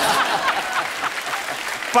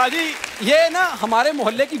 पाजी ये ना हमारे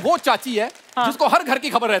मोहल्ले की वो चाची है जिसको हर घर की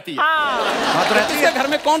खबर रहती है। हाँ तो रहती है। घर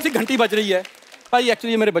में कौन सी घंटी बज रही है? भाई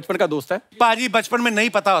एक्चुअली मेरे बचपन का दोस्त है। पाजी बचपन में नहीं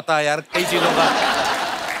पता होता है यार, कई चीजों का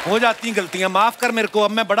हो जाती हैं गलतियां, माफ कर मेरे को,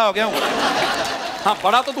 अब मैं बड़ा हो गया हूँ। हाँ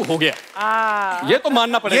बड़ा तो तू हो गया, ये तो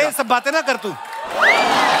मानना पड़ेगा। ये सब बातें ना कर तू।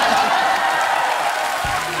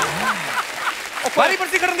 बारी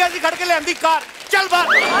बरसी खटन गया सी, खट के ले आंदी कार, चल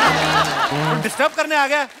बाहर। डिस्टर्ब करने आ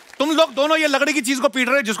गया। तुम लोग दोनों ये लकड़ी की चीज को पीट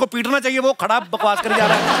रहे हो, जिसको पीटना चाहिए वो खड़ा बकवास कर जा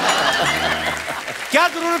रहा है। क्या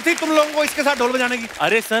जरूरत थी तुम लोगों को इसके साथ ढोल बजाने की?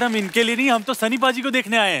 अरे सर हम इनके लिए नहीं, हम तो सनी पाजी को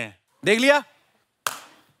देखने आए हैं। देख लिया,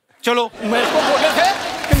 चलो। मेरे को बोले थे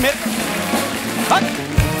कि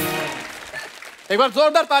एक बार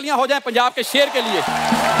जोरदार तालियां हो जाएं पंजाब के शेर के लिए।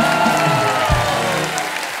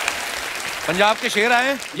 पंजाब के शेर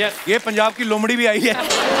आए। ये पंजाब की लोमड़ी भी आई है।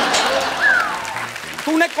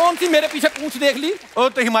 तूने कौन सी मेरे पीछे पूंछ देख ली? ओ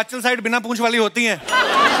तो हिमाचल साइड बिना पूंछ वाली होती हैं,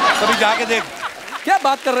 कभी जाके देख। क्या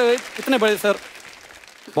बात कर रहे हो इतने बड़े सर,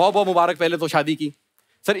 बहुत बहुत मुबारक पहले तो शादी की।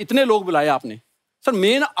 सर इतने लोग बुलाए आपने, सर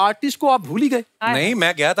मेन आर्टिस्ट को आप भूल ही गए। नहीं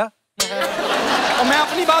मैं गया था। और मैं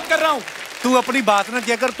अपनी बात कर रहा हूँ। तू अपनी बात ना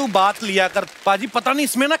किया कर, तू बात लिया कर। पाजी पता नहीं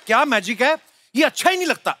इसमें ना क्या मैजिक है, ये अच्छा ही नहीं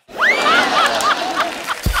लगता।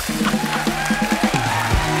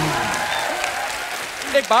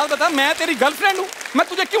 एक बात बता, मैं तेरी गर्लफ्रेंड हूँ, मैं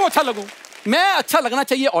तुझे क्यों अच्छा लगूं? मैं अच्छा लगना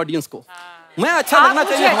चाहिए ऑडियंस को, मैं अच्छा लगना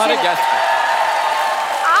चाहिए हमारे गेस्ट को।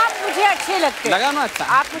 आप मुझे अच्छे लगते हैं। लगा ना अच्छा?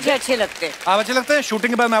 आप मुझे अच्छे लगते हैं। आप अच्छे लगते हैं।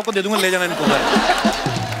 शूटिंग के बाद मैं आपको दे दूंगा, ले जाना इनको।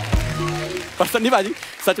 पर सन्नी बाजी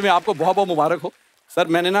सच में आपको बहुत बहुत मुबारक हो। सर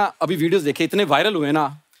मैंने ना अभी वीडियोस देखे, इतने वायरल हुए ना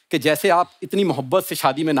कि जैसे आप इतनी मोहब्बत से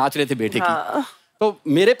शादी में नाच रहे थे बेटे की। तो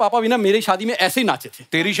मेरे पापा भी ना मेरी शादी में ऐसे ही नाचे थे।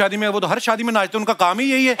 तेरी शादी में? वो तो हर शादी में नाचते, उनका काम ही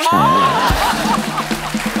यही है। हाँ,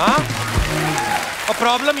 और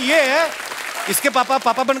प्रॉब्लम ये है इसके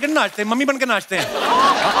पापा बन के नाचते हैं, मम्मी बन के नाचते हैं।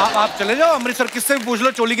 आप चले जाओ अमृतसर, किससे भी पूछ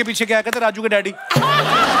लो चोली के पीछे क्या कहते, राजू के डैडी।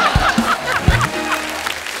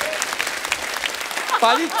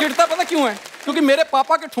 पाजी चिढ़ता पता क्यों है? क्योंकि मेरे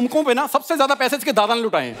पापा के ठुमकों पे ना सबसे ज्यादा पैसे इसके दादा ने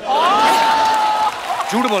लुटाए हैं।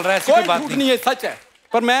 झूठ बोल रहा है, ऐसी कोई बात नहीं है, सच है।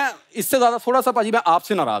 पर मैं इससे ज्यादा थोड़ा सा पाजी मैं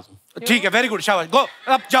आपसे नाराज हूँ। ठीक है, वेरी गुड, शाबाश, गो,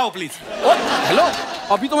 अब जाओ प्लीज। हेलो,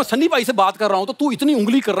 अभी तो मैं सन्नी भाई से बात कर रहा हूँ तो तू इतनी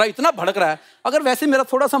उंगली कर रहा है, इतना भड़क रहा है। अगर वैसे मेरा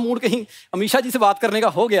थोड़ा सा मूड कहीं अमीशा जी से बात करने का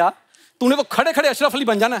हो गया, तूने वो खड़े खड़े अशरफ अली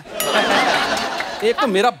बन जाना है। एक तो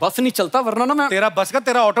मेरा बस नहीं चलता, वरना ना मैं तेरा बस का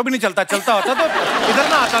तेरा ऑटो भी नहीं चलता, चलता होता तो इधर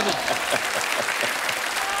ना आता तू।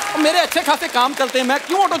 मेरे अच्छे खासे काम चलते हैं, मैं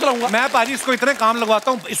क्यों ऑटो चलाऊंगा? मैं पाजी इसको इतने काम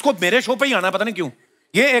लगवाता हूँ, इसको मेरे शो पे ही आना है, पता नहीं क्यों।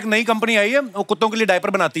 ये एक नई कंपनी आई है, वो कुत्तों के लिए डायपर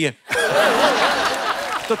बनाती है।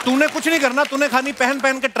 तो तूने कुछ नहीं करना, तूने खाली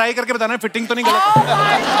पहन के ट्राई करके बताना है फिटिंग तो नहीं गलत।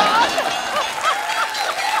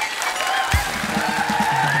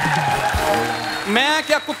 मैं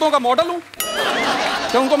क्या कुत्तों का मॉडल हूँ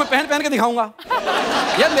तो उनको मैं पहन के दिखाऊंगा?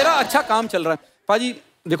 यार मेरा अच्छा काम चल रहा है। पाजी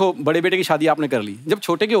देखो, बड़े बेटे की शादी आपने कर ली, जब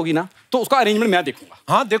छोटे की होगी ना तो उसका अरेंजमेंट मैं देखूंगा।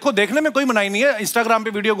 हाँ देखो, देखने में कोई मनाही नहीं है, इंस्टाग्राम पे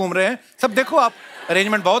वीडियो घूम रहे हैं सब, देखो आप,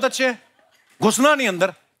 अरेंजमेंट बहुत अच्छे है। घुसना नहीं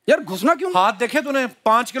अंदर। यार घुसना क्यों? हाथ देखे तूने?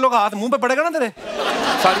 5 किलो का हाथ मुंह पे पड़ेगा ना तेरे।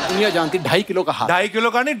 सारी दुनिया जानती 2.5 किलो का हाथ। 2.5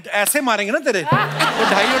 किलो का नहीं, ऐसे मारेंगे ना तेरे तो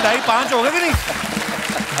 2.5 और 2.5 5 हो गए कि नहीं?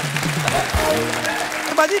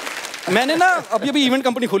 तो बाजी मैंने ना अभी इवेंट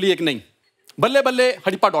कंपनी खोली है एक नई, बल्ले बल्ले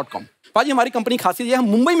हड़िप्पा.com। पाजी हमारी कंपनी खासियत ये है, हम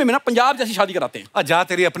मुंबई में ना पंजाब जैसी शादी कराते हैं। जा,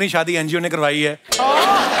 तेरी अपनी शादी एनजीओ ने करवाई है।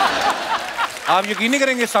 आप यकीन नहीं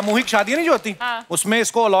करेंगे, सामूहिक शादियां नहीं जो होती, उसमें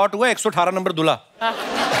इसको अलॉट हुआ 118 नंबर दूल्हा।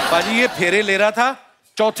 पाजी ये फेरे ले रहा था,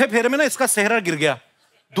 चौथे फेरे में ना इसका सेहरा गिर गया।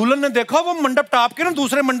 दुल्हन ने देखा, वो मंडप टाप के ना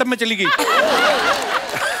दूसरे मंडप में चली गई।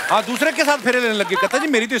 हाँ, दूसरे के साथ फेरे लेने लग गई। कहता जी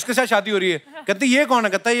मेरी तो इसके साथ शादी हो रही है। कहती ये कौन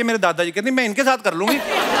है? कहता ये मेरे दादाजी। कहती मैं इनके साथ कर लूंगी,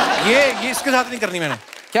 ये इसके साथ नहीं करनी मैंने।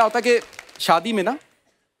 क्या होता है कि शादी में ना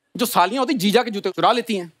जो सालियां होती जीजा के जूते चुरा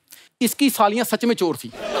लेती हैं, इसकी सालियां सच में चोर थी।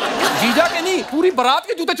 जीजा के नहीं, पूरी बारात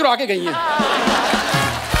के जूते चुरा के गई हैं।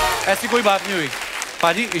 ऐसी कोई बात नहीं हुई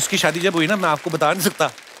पाजी। इसकी शादी जब हुई ना, मैं आपको बता नहीं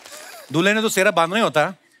सकता, दूल्हे ने तो सेहरा बांधना ही होता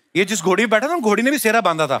है। ये जिस घोड़ी पे बैठा था, घोड़ी ने भी सेहरा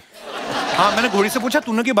बांधा था। हाँ, मैंने घोड़ी से पूछा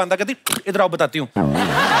तूने क्यों बांधा? कहती इधर आओ बताती हूँ।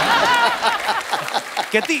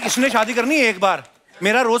 कहती इसने शादी करनी है एक बार,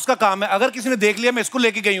 मेरा रोज का काम है, अगर किसी ने देख लिया मैं इसको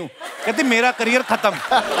लेके गई हूँ। कहती मेरा करियर खत्म।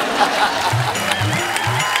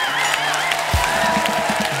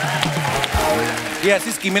 ये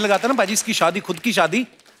ऐसी स्कीमें लगाता ना पाजी, इसकी शादी, खुद की शादी,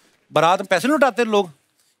 बारात में पैसे नहीं उठाते लोग।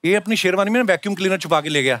 ये अपनी शेरवानी में वैक्यूम क्लीनर छुपा के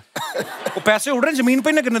ले गया। वो पैसे उड़ रहे जमीन पे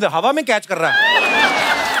ही ना गिरने दे, हवा में कैच कर रहा है।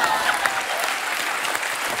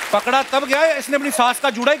 पकड़ा तब गया, इसने अपनी सास का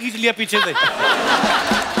जूड़ा ही खींच लिया पीछे से।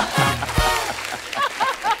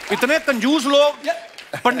 इतने कंजूस लोग।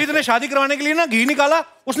 पंडित ने शादी करवाने के लिए ना घी निकाला,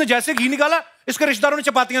 उसने जैसे घी निकाला इसके रिश्तेदारों ने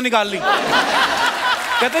चपातियां निकाल ली।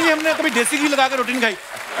 कहते जी हमने कभी देसी घी लगा के रोटी नहीं खाई।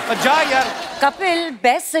 जा यार। कपिल,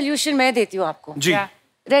 बेस्ट सोल्यूशन मैं देती हूँ आपको। जी।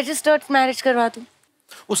 रजिस्टर्ड मैरिज करवा दूं।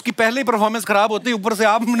 उसकी पहले ही परफॉर्मेंस खराब होती, ऊपर से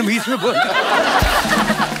आप बीच में बोल।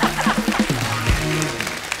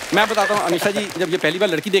 मैं बताता हूँ अमीशा जी, जब ये पहली बार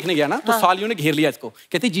लड़की देखने गया ना तो सालियों ने घेर लिया इसको।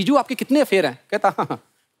 कहती जीजू आपके कितने अफेयर हैं? कहता हाँ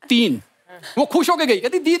 3। वो खुश होके गई,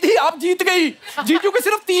 कहती दीदी आप जीत गई, जीजू के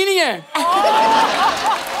सिर्फ 3 ही हैं।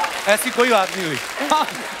 ऐसी कोई बात नहीं हुई।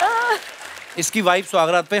 इसकी वाइफ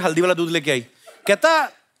सुहागरात पे हल्दी वाला दूध लेके आई। कहता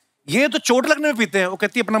ये तो चोट लगने में पीते हैं। वो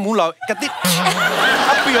कहती अपना मुंह लाओ। कहती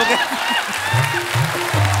अब पियोगे।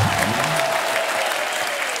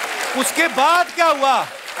 उसके बाद क्या हुआ?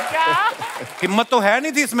 हिम्मत तो है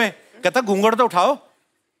नहीं थी इसमें। कहता घूंघट तो उठाओ,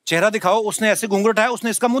 चेहरा दिखाओ। उसने ऐसे घूंघट उठाया, उसने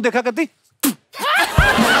इसका मुंह देखा। कहती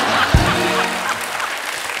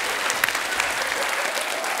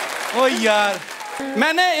ओ यार,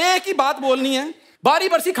 मैंने एक ही बात बोलनी है। बारी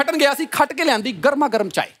बरसी खटन गया सी, खट के लियांदी गर्मा गर्म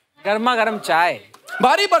चाय। गर्मा गर्म चाय।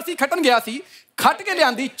 बारी बरसी खटन गया सी, खट के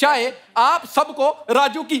लियांदी चाय। आप सबको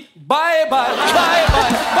राजू की bye bye bye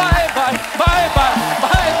bye bye bye bye bye bye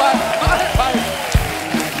bye bye.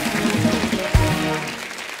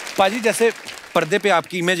 पाजी जैसे पर्दे पे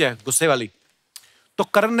आपकी इमेज है गुस्से वाली, तो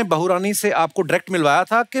करण ने बहुरानी से आपको डायरेक्ट मिलवाया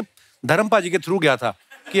था कि धर्म पाजी के थ्रू गया था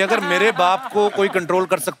कि अगर मेरे बाप को कोई कंट्रोल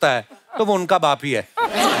कर सकता है तो वो उनका बाप ही है?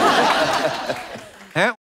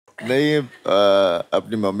 हैं? नहीं,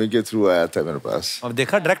 अपनी मम्मी के थ्रू आया था मेरे पास। अब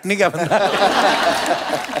देखा डायरेक्ट नहीं क्या बंदा।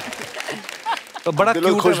 तो बड़ा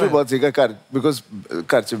क्यूट खुश भी बहुत सीखा कर, बिकॉज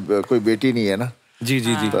घर कोई बेटी नहीं है ना। जी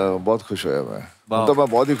जी जी, तो बहुत खुश हुआ मैं। तो मैं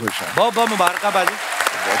बहुत ही खुश हूँ। बहुत बहुत मुबारक बाजी।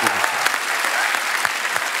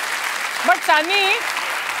 बट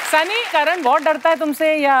सनी करण बहुत डरता है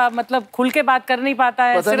तुमसे या मतलब खुल के बात कर नहीं पाता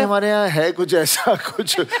है? पता नहीं, हमारे यहाँ है कुछ ऐसा,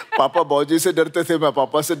 कुछ पापा बॉजी से डरते थे, मैं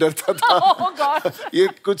पापा से डरता था। ये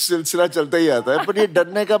कुछ सिलसिला चलता ही आता है। पर ये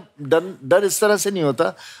डरने का डर इस तरह से नहीं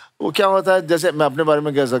होता। वो क्या होता है, जैसे मैं अपने बारे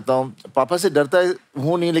में कह सकता हूँ, पापा से डरता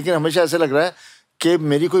हूँ नहीं, लेकिन हमेशा ऐसे लग रहा है कि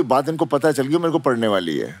मेरी कोई बात इनको पता चल गई, मेरे को पढ़ने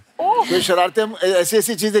वाली है। तो शरारतें हम ऐसी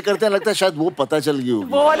ऐसी चीजें करते हैं, लगता है शायद वो पता चल गई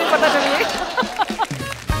होगी। वो वाली पता चल गई।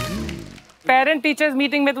 पेरेंट टीचर्स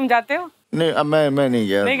मीटिंग में तुम जाते हो? नहीं, अब मैं नहीं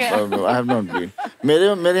गया। I have not been.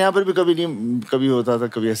 मेरे यहाँ पर भी कभी होता था,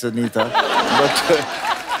 कभी ऐसा नहीं था,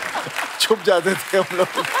 बट छुप जाते थे हम लोग।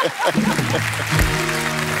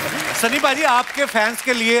 सनी पाजी, आपके फैंस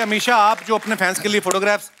के लिए, अमीशा आप जो अपने फैंस के लिए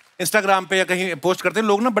फोटोग्राफ्स इंस्टाग्राम पे या कहीं पोस्ट करते हैं,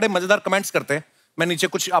 लोग ना बड़े मजेदार कमेंट्स करते हैं। मैं नीचे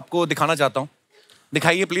कुछ आपको दिखाना चाहता हूँ,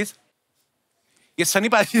 दिखाइए प्लीज। ये सनी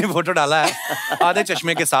पाजी ने फोटो डाला है आधे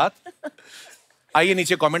चश्मे के साथ। आइए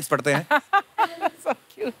नीचे कमेंट्स पढ़ते हैं। So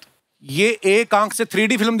cute. ये एक आंख से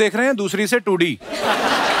 3D फिल्म देख रहे हैं, दूसरी से 2D।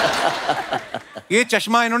 ये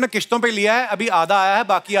चश्मा इन्होंने किश्तों पे लिया है, अभी आधा आया है,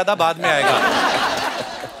 बाकी आधा बाद में आएगा।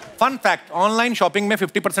 फन फैक्ट, ऑनलाइन शॉपिंग में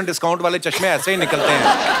 50% डिस्काउंट वाले चश्मे ऐसे ही निकलते हैं।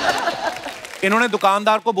 इन्होंने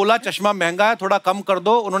दुकानदार को बोला चश्मा महंगा है, थोड़ा कम कर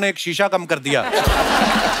दो, उन्होंने एक शीशा कम कर दिया।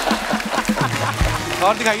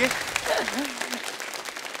 और दिखाइए।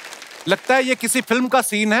 लगता है ये किसी फिल्म का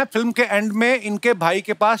सीन है, फिल्म के एंड में इनके भाई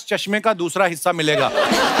के पास चश्मे का दूसरा हिस्सा मिलेगा।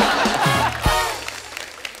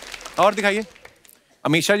 और दिखाइए।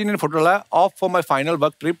 अमीशा जी ने फोटो डाला, of for my final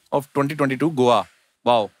work trip of 2022 Goa.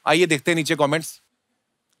 Wow. आइए देखते हैं नीचे कमेंट्स।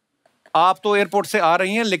 आप तो एयरपोर्ट से आ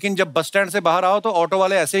रही हैं, लेकिन जब बस स्टैंड से बाहर आओ तो ऑटो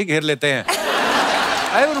वाले ऐसे ही घेर लेते हैं।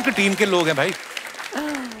 अरे उनकी टीम के लोग हैं भाई।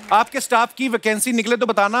 आपके स्टाफ की वैकेंसी निकले तो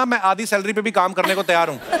बताना, मैं आधी सैलरी पे भी काम करने को तैयार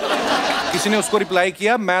हूं। किसी ने उसको रिप्लाई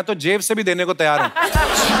किया, मैं तो जेब से भी देने को तैयार हूं।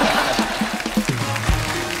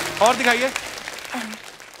 और दिखाइए।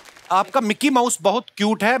 आपका मिक्की माउस बहुत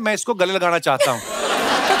क्यूट है, मैं इसको गले लगाना चाहता हूं।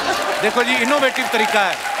 देखो जी, इनोवेटिव तरीका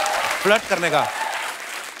है फ्लर्ट करने का।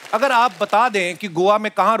 अगर आप बता दें कि गोवा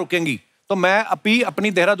में कहां रुकेंगी, तो मैं अभी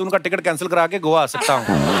अपनी देहरादून का टिकट कैंसिल करा के गोवा आ सकता हूं।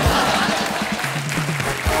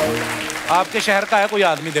 आपके शहर का है कोई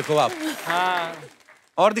आदमी, देखो आप। हाँ।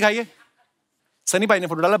 और दिखाइए। सनी भाई ने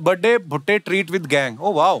फोटो डाला, बर्थडे भुट्टे treat with gang.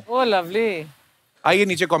 Oh wow, oh lovely. आइए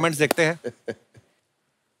नीचे कमेंट्स देखते हैं।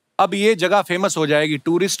 अब ये जगह फेमस हो जाएगी,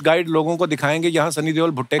 टूरिस्ट गाइड लोगों को दिखाएंगे यहाँ सनी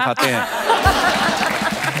देओल भुट्टे खाते हैं।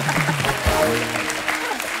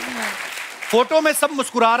 फोटो में सब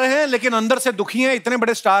मुस्कुरा रहे हैं, लेकिन अंदर से दुखी हैं, इतने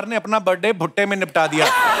बड़े स्टार ने अपना बर्थडे भुट्टे में निपटा दिया।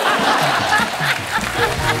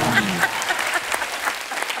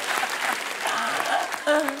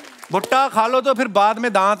 भुट्टा खा लो तो फिर बाद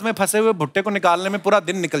में दांत में फंसे हुए भुट्टे को निकालने में पूरा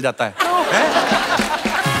दिन निकल जाता है?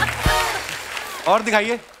 और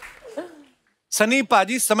दिखाइए। सनी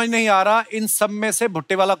पाजी, समझ नहीं आ रहा इन सब में से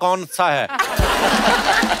भुट्टे वाला कौन सा है।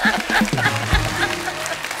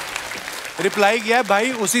 रिप्लाई किया है,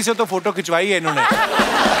 भाई उसी से तो फोटो खिंचवाई है इन्होंने।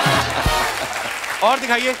 और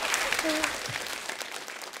दिखाइए।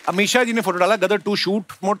 अमीशा जी ने फोटो डाला, गदर to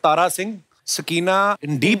shoot more Tara Singh Sakina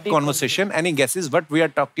in deep conversation. Any guesses what we are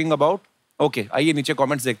talking about? Okay, आइए नीचे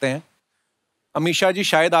कमेंट्स देखते हैं। अमीशा जी,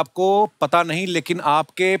 शायद आपको पता नहीं, लेकिन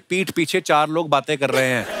आपके पीठ पीछे 4 लोग बातें कर रहे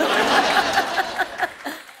हैं।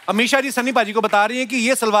 अमीशा जी सनी पाजी को बता रही हैं कि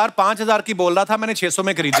ये सलवार 5000 की बोल रहा था, मैंने 600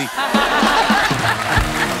 में खरीदी।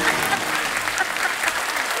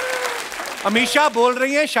 अमीशा बोल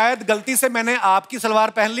रही हैं, शायद गलती से मैंने आपकी सलवार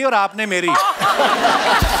पहन ली और आपने मेरी।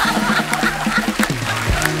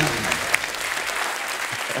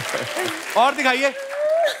 और दिखाइए।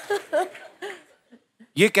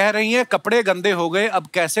 ये कह रही हैं, कपड़े गंदे हो गए, अब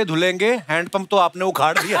कैसे धुलेंगे, हैंडपंप तो आपने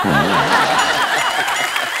उखाड़ दिया।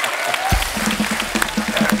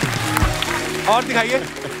 और दिखाइए।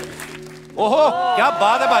 ओहो, क्या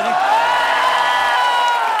बात है बाजी।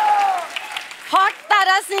 Hot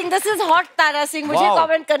Tara Singh, this is hot Tara Singh. मुझे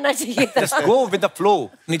कमेंट करना चाहिए था। Just go with the flow।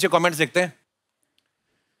 नीचे कमेंट्स देखते हैं।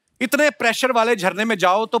 इतने प्रेशर वाले झरने में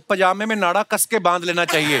जाओ तो पजामे में नाड़ा कस के बांध लेना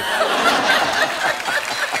चाहिए।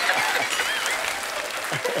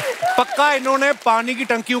 पक्का इन्होंने पानी की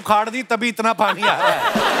टंकी उखाड़ दी, तभी इतना पानी आया है।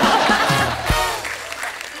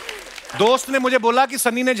 दोस्त ने मुझे बोला कि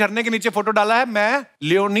सनी ने झरने के नीचे फोटो डाला है, मैं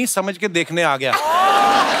लियोनी समझ के देखने आ गया।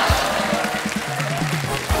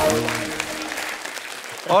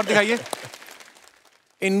 और दिखाइए।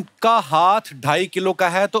 इनका हाथ 2.5 किलो का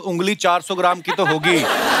है, तो उंगली 400 ग्राम की तो होगी।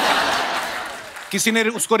 किसी ने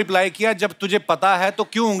उसको रिप्लाई किया, जब तुझे पता है तो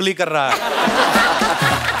क्यों उंगली कर रहा है।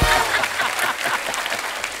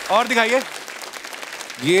 और दिखाइए।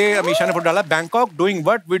 ये अमीशा ने फोटो डाला, Bangkok doing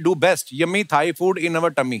what we do best, yummy Thai food in our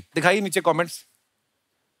tummy. दिखाइए नीचे कमेंट्स।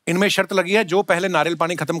 इनमें शर्त लगी है, जो पहले नारियल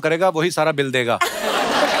पानी खत्म करेगा वही सारा बिल देगा।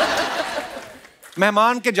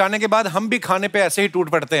 मेहमान के जाने के बाद हम भी खाने पे ऐसे ही टूट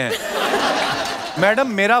पड़ते हैं। मैडम,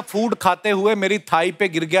 मेरा फूड खाते हुए मेरी थाई पे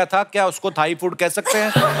गिर गया था, क्या उसको थाई फूड कह सकते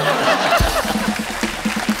हैं?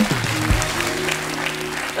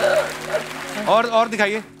 और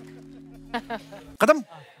दिखाइए। खत्म।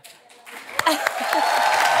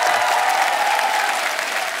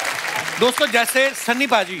 दोस्तों, जैसे सन्नी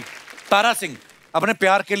पाजी, तारा सिंह अपने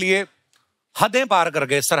प्यार के लिए हदें पार कर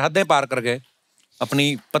गए, सरहदें पार कर गए अपनी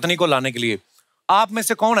पत्नी को लाने के लिए, आप में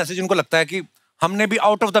से कौन ऐसे जिनको लगता है कि हमने भी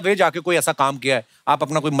आउट ऑफ द वे जाके कोई ऐसा काम किया है? आप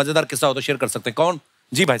अपना कोई मजेदार किस्सा हो तो शेयर कर सकते हैं। कौन?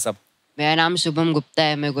 जी भाई साहब। मेरा नाम शुभम गुप्ता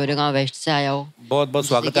है, मैं गोरेगांव वेस्ट से आया हूँ। बहुत बहुत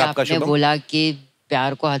स्वागत है आपका। शुभम, बोला कि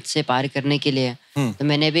प्यार को हद से पार करने के लिए तो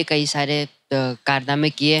मैंने भी कई सारे कारनामे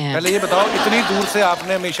किए हैं। पहले ये बताओ, इतनी दूर से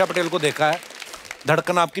आपने अमीशा पटेल को देखा है,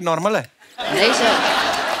 धड़कन आपकी नॉर्मल है? नहीं सर,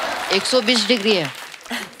 120 डिग्री है।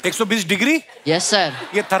 120 डिग्री? Yes sir.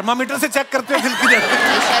 ये थर्मामीटर से चेक करते हो दिल की धड़कन?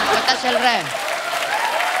 नहीं सर, पता चल रहा है।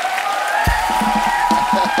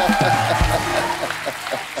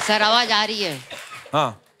 सर आवाज आ रही है?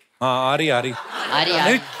 हाँ हाँ, आ रही।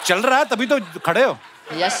 नहीं, चल रहा है तभी तो खड़े हो।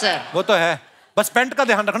 Yes sir. वो तो है, बस पैंट का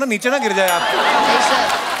ध्यान रखना, नीचे ना गिर जाए आप। नहीं सर,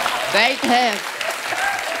 बेल्ट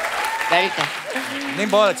है। नहीं,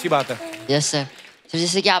 बहुत अच्छी बात है। Yes sir. तो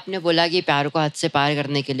जैसे कि आपने बोला कि प्यार को हद से पार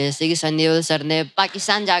करने के लिए, जैसे कि सनी देओल सर ने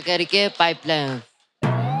पाकिस्तान जाकर के पाइपलाइन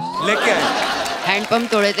लेके आए, हैंडपंप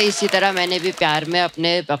तोड़े थे, इसी तरह मैंने भी प्यार में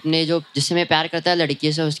अपने जो जिससे मैं प्यार करता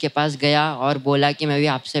लड़की से, उसके पास गया और बोला कि मैं भी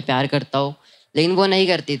आपसे प्यार करता हूँ, लेकिन वो नहीं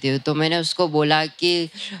करती थी। तो मैंने उसको बोला कि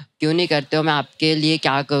क्यों नहीं करते हो, मैं आपके लिए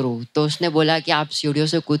क्या करूँ? तो उसने बोला कि आप सीढ़ियों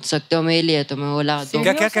से कूद सकते हो मेरे लिए। तो मैं बोला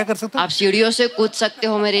क्या कर सकते हो? आप सीढ़ियों से कूद सकते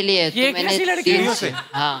हो मेरे लिए। तो मैंने सीढ़ियों से,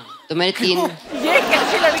 हाँ, तो मैंने 3। ये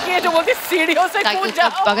कैसी लड़की है जो बोलती सीढ़ियों से कूद जाओ?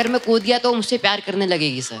 अगर मैं कूद गया तो मुझसे प्यार करने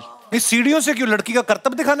लगेगी सर। इस सीढ़ियों से क्यों? लड़की का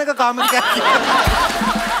कर्तव्य दिखाने का काम है क्या?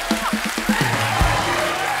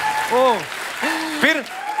 ओ, फिर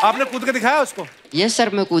आपने कूद के दिखाया उसको? यस सर,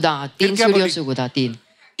 मैं कूदा 3 सीढ़ियों से कूदा। 3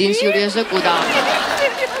 सीढ़ियों से कूदा।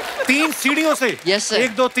 3 सीढ़ियों से? Yes sir.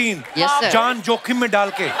 1 2 3। Yes sir. जान जोखिम में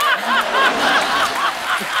डाल के।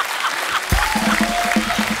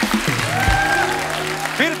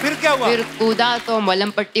 फिर क्या हुआ? फिर कूदा तो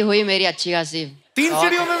मलहम पट्टी हुई मेरी अच्छी खासी। 3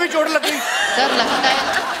 सीढ़ियों में भी चोट लग गई? सर लगता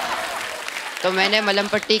है। तो मैंने मलहम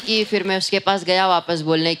पट्टी की, फिर मैं उसके पास गया वापस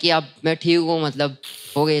बोलने की अब मैं ठीक हूँ, मतलब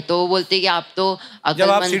हो गई। तो वो बोलती कि आप तो जब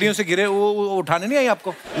आप सीढ़ियों से गिरे वो उठाने नहीं आई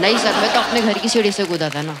आपको? नहीं सर, मैं तो अपने घर की सीढ़ी से कूदा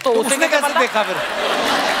था ना। तो उसने कैसे देखा फिर?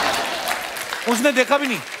 उसने देखा भी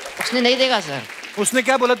नहीं? उसने नहीं देखा सर। उसने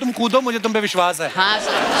क्या बोला? तुम कूदो, मुझे तुम पे विश्वास है। हाँ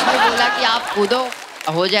सर, उसने बोला कि आप कूदो,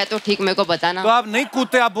 हो जाए तो ठीक, मेरे को बताना। तो आप नहीं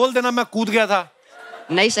कूदते, आप बोल देना मैं कूद गया था।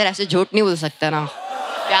 नहीं सर, ऐसे झूठ नहीं बोल सकता ना,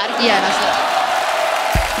 प्यार किया है ना सर।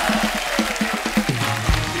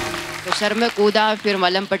 तो सर मैं कूदा, फिर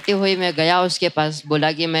मलहम पट्टी हुई, मैं गया उसके पास,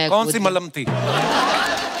 बोला कि मैं कौन सी मलहम थी?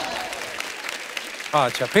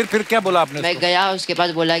 अच्छा, फिर क्या बोला आपने? मैं गया उसके पास,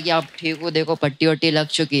 बोला कि आप ठीक हो, देखो पट्टी वट्टी लग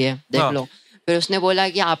चुकी है, देख लो। फिर उसने बोला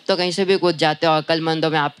कि आप तो कहीं से भी कूद जाते हो, अक्लमंद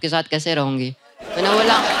हो, मैं आपके साथ कैसे रहूंगी?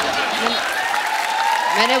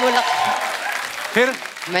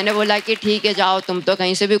 मैंने बोला कि ठीक है जाओ, तुम तो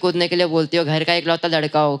कहीं से भी कूदने के लिए बोलती हो, घर का इकलौता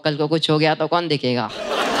लड़का हो, कल को कुछ हो गया तो कौन देखेगा?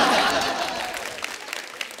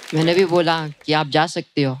 मैंने भी बोला कि आप जा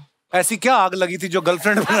सकती हो। ऐसी क्या आग लगी थी जो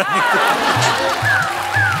गर्लफ्रेंड बनाने की?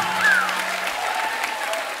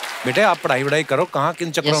 बेटे आप पढ़ाई करो, कहाँ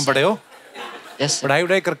किन चक्करों में पड़े हो?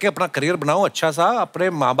 पढ़ाई करके अपना करियर बनाओ अच्छा सा, अपने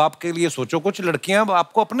माँ बाप के लिए सोचो कुछ। लड़कियां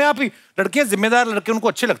आपको अपने आप ही, लड़कियां जिम्मेदार लड़के उनको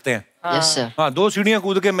अच्छे लगते हैं। Yes sir. हाँ, 2 सीढ़ियां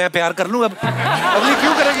कूद के मैं प्यार कर लूं, अब अगली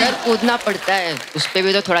क्यों करेगी? सर कूदना पड़ता है, उस पे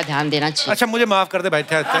भी तो थोड़ा ध्यान देना चाहिए। अच्छा मुझे माफ कर दे भाई।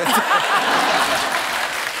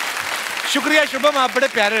 शुक्रिया शुभम, आप बड़े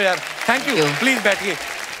प्यारे हो यार, थैंक यू। प्लीज बैठिए।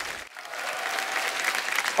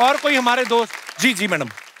 और कोई हमारे दोस्त? जी जी madam.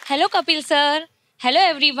 Hello Kapil sir, hello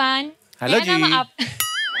everyone. Hello जी।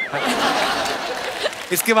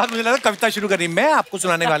 इसके बाद मुझे लगा कविता शुरू करनी, मैं आपको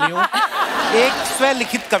सुनाने वाली हूँ एक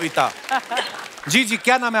स्वलिखित कविता। जी जी,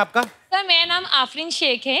 क्या नाम है आपका? सर मेरा नाम आफरीन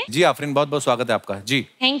शेख है। जी आफरीन, बहुत बहुत स्वागत है आपका। जी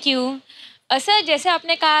थैंक यू। सर जैसे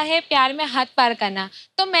आपने कहा है प्यार में हद पार करना,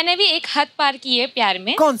 तो मैंने भी एक हद पार की है प्यार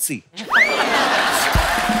में। कौन सी?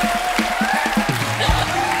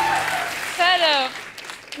 सर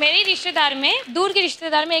मेरी रिश्तेदार में, दूर के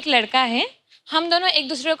रिश्तेदार में एक लड़का है, हम दोनों एक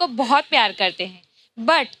दूसरे को बहुत प्यार करते हैं,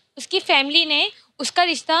 बट उसकी फैमिली ने उसका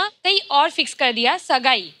रिश्ता कहीं और फिक्स कर दिया,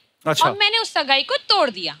 सगाई। अच्छा। और मैंने उस सगाई को तोड़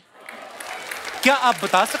दिया। क्या आप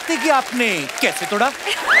बता सकते हैं कि आपने कैसे तोड़ा?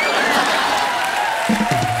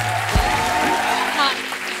 हाँ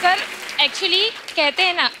सर, एक्चुअली कहते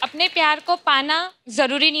हैं ना, अब अपने प्यार को पाना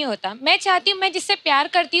जरूरी नहीं होता। मैं चाहती हूँ मैं जिससे प्यार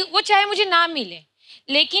करती हूँ वो चाहे मुझे ना मिले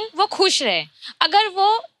लेकिन वो खुश रहे। अगर वो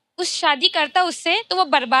उस शादी करता उससे तो वो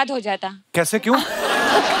बर्बाद हो जाता। कैसे, क्यों?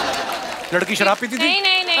 लड़की शराब पीती थी?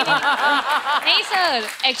 नहीं सर,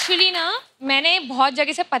 एक्चुअली ना मैंने बहुत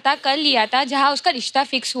जगह से पता कर लिया था जहाँ उसका रिश्ता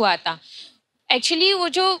फिक्स हुआ था। एक्चुअली वो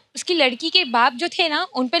जो उसकी लड़की के बाप जो थे ना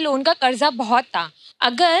उन पे लोन का कर्जा बहुत था।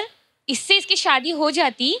 अगर इससे इसकी शादी हो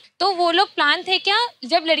जाती तो वो लोग प्लान थे क्या,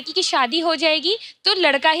 जब लड़की की शादी हो जाएगी तो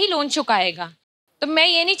लड़का ही लोन चुकाएगा। तो मैं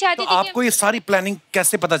ये नहीं चाहती तो आपको ये सारी प्लानिंग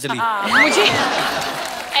कैसे पता चली? मुझे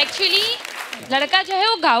एक्चुअली लड़का जो है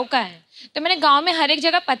वो गांव का है, तो मैंने गांव में हर एक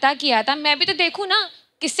जगह पता किया था। मैं भी तो देखूं ना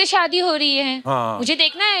किससे शादी हो रही है। मुझे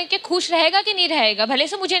देखना है कि खुश रहेगा कि नहीं रहेगा, भले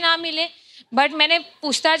से मुझे ना मिले। बट मैंने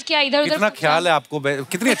पूछताछ किया इधर उधर। इतना ख्याल है आपको,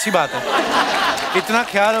 कितनी अच्छी बात है। इतना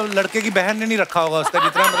ख्याल लड़के की बहन ने नहीं रखा होगा उसका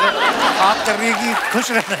जितना मतलब आप कर रही है कि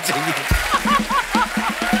खुश रहना चाहिए।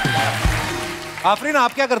 आफरीन,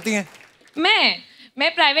 आप क्या करती हैं?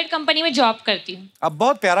 मैं प्राइवेट कंपनी में जॉब करती हूँ। आप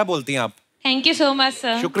बहुत प्यारा बोलती हैं आप। Thank you so much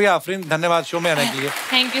sir. शुक्रिया आफरीन, धन्यवाद शो में आने के लिए।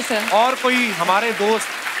 Thank you sir. और कोई हमारे दोस्त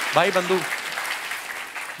भाई बंधु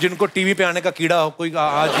जिनको टीवी पे आने का कीड़ा हो कोई?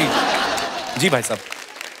 आज जी भाई साहब।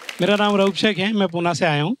 मेरा नाम रऊफ शेख है, मैं पुणे से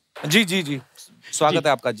आया हूँ। जी स्वागत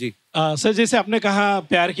है आपका जी। सर, जैसे आपने कहा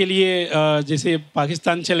प्यार के लिए जैसे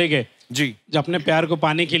पाकिस्तान चले गए जी, जो अपने प्यार को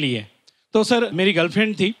पाने के लिए, तो सर मेरी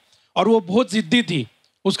गर्लफ्रेंड थी और वो बहुत जिद्दी थी।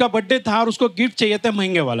 उसका बर्थडे था और उसको गिफ्ट चाहिए था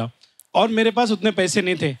महंगे वाला, और मेरे पास उतने पैसे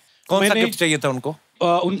नहीं थे। कौन सा गिफ्ट चाहिए था उनको?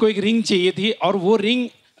 उनको एक रिंग चाहिए थी, और वो रिंग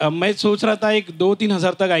मैं सोच रहा था एक 2-3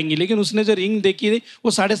 हज़ार तक आएंगी, लेकिन उसने जो रिंग देखी थी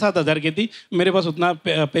वो 7,500 की थी। मेरे पास उतना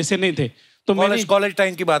पैसे नहीं थे। तो कॉलेज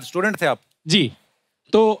टाइम की बात, स्टूडेंट थे आप? जी।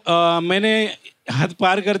 तो मैंने हद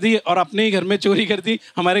पार कर दी और अपने ही घर में चोरी कर दी।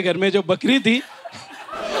 हमारे घर में जो बकरी थी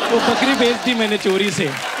वो बकरी बेच दी मैंने चोरी से।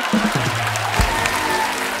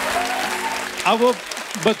 अब वो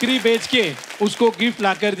बकरी बेच के उसको गिफ्ट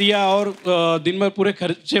ला कर दिया और दिन भर पूरे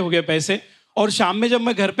खर्चे हो गए पैसे। और शाम में जब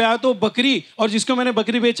मैं घर पे आया तो बकरी और जिसको मैंने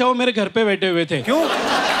बकरी बेचा वो मेरे घर पे बैठे हुए थे। क्यों?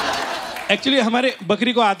 एक्चुअली हमारे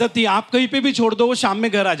बकरी को आदत थी, आप कहीं पे भी छोड़ दो वो शाम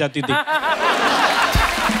में घर आ जाती थी।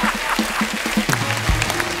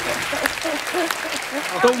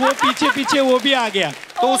 तो वो पीछे वो भी आ गया।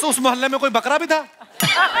 तो उस मोहल्ले में कोई बकरा भी था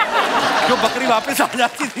जो बकरी वापस आ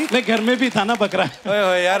जाती थी? नहीं, घर में भी था ना बकरा।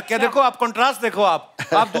 ओए यार, क्या देखो आप कंट्रास्ट देखो। आप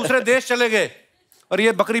दूसरे देश चले गए और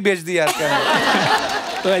ये बकरी बेच दी यार। क्या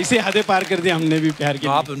तो ऐसे हदें पार कर दिया हमने भी प्यार के।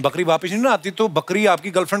 आप बकरी वापस नहीं ना आती तो बकरी आपकी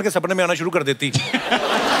गर्लफ्रेंड के सपने में आना शुरू कर देती।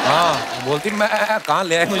 हाँ, बोलती मैं कहाँ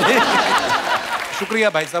ले आए मुझे। शुक्रिया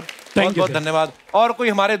भाई साहब, बहुत बहुत धन्यवाद। और कोई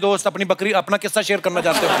हमारे दोस्त अपनी बकरी अपना किस्सा शेयर करना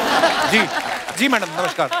चाहते हो? जी मैडम,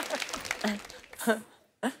 नमस्कार।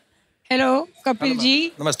 हेलो कपिल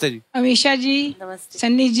जी। नमस्ते जी। अमीशा जी,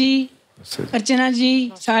 सन्नी जी, अर्चना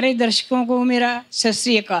जी, सारे दर्शकों को मेरा सत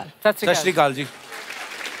श्री अकाल। सत श्री अकाल जी।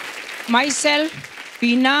 माई सेल्फ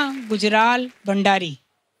पीना गुजराल भंडारी।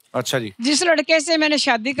 अच्छा जी। जिस लड़के से मैंने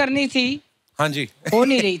शादी करनी थी, हाँ जी, हो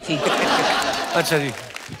नहीं रही थी। अच्छा जी।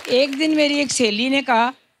 एक दिन मेरी एक सहेली ने कहा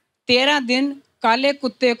 13 दिन काले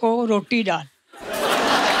कुत्ते को रोटी डाल।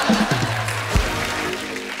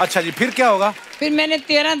 अच्छा जी, फिर क्या होगा? फिर मैंने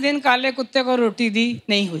 13 दिन काले कुत्ते को रोटी दी,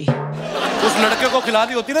 नहीं हुई। उस लड़के को खिला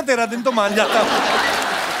दी होती ना 13 दिन तो मान जाता।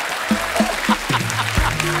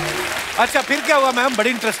 अच्छा, फिर क्या हुआ मैम? बड़ी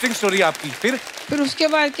इंटरेस्टिंग स्टोरी आपकी। फिर उसके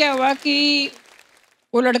बाद क्या हुआ कि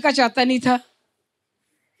वो लड़का चाहता नहीं था।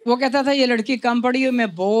 वो कहता था ये लड़की कम पढ़ी हो,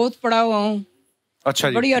 मैं बहुत पढ़ा हुआ हूँ। अच्छा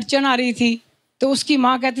जी। बड़ी अड़चन आ रही थी, तो उसकी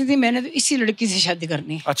माँ कहती थी मैंने तो इसी लड़की से शादी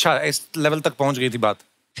करनी है। अच्छा, इस लेवल तक पहुंच गई थी बात।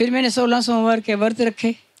 फिर मैंने 16 सोमवार के व्रत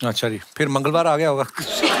रखे। अच्छा जी, फिर मंगलवार आ गया होगा।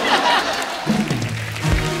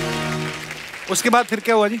 उसके बाद फिर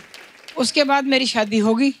क्या हुआ जी? उसके बाद मेरी शादी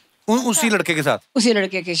होगी उसी लड़के के साथ? उसी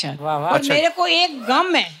लड़के के साथ। और अच्छा। मेरे को एक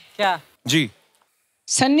गम है। क्या जी?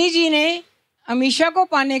 सन्नी जी ने अमीशा को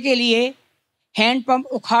पाने के लिए हैंड पंप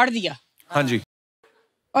उखाड़ दिया। हाँ जी।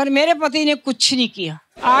 और मेरे पति ने कुछ नहीं किया,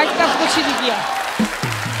 आज तक कुछ नहीं किया।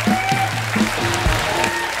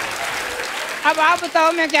 अब आप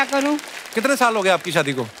बताओ मैं क्या करूं? कितने साल हो गए आपकी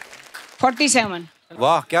शादी को? 47।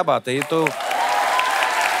 वाह, क्या बात है ये तो।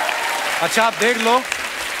 अच्छा, आप देख लो,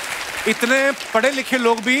 इतने पढ़े लिखे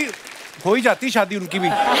लोग भी हो ही जाती शादी उनकी भी,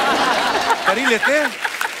 कर ही लेते हैं।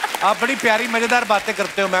 आप बड़ी प्यारी मजेदार बातें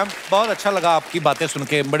करते हो मैम, बहुत अच्छा लगा आपकी बातें सुन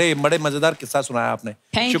के। बड़े बड़े मजेदार किस्सा सुनाया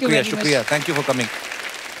आपने। शुक्रिया शुक्रिया, थैंक यू फॉर कमिंग।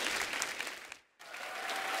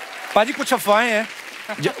 पाजी, कुछ अफवाहें हैं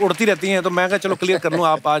उड़ती रहती हैं, तो मैं कहा चलो क्लियर कर लूं,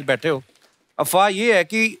 आप आज बैठे हो। अफवाह ये है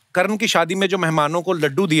कि करण की शादी में जो मेहमानों को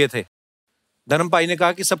लड्डू दिए थे, धर्म भाई ने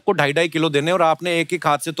कहा कि सबको 2.5 किलो देने और आपने एक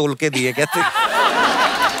हाथ से तोल के दिए। कहते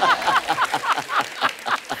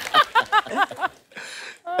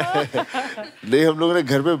नहीं, हम लोगों ने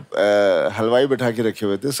घर में हलवाई बैठा के रखे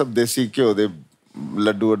हुए थे, सब देसी घ्यो दे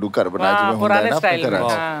लड्डू वड्डू घर बना के पुराने स्टाइल में।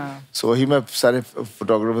 सो वही मैं सारे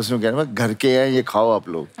फोटोग्राफर्स को कहना, घर के हैं ये खाओ आप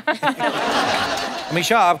लोग।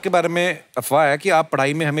 अमीशा, आपके बारे में अफवाह है कि आप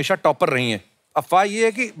पढ़ाई में हमेशा टॉपर रही हैं। अफवाह ये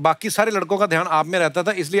है कि बाकी सारे लड़कों का ध्यान आप में रहता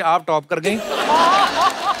था, इसलिए आप टॉप कर गई,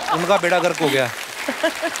 उनका बेड़ा गर्क हो गया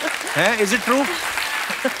है। Is it true?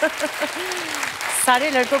 सारे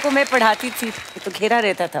लड़कों को मैं पढ़ाती थी तो घेरा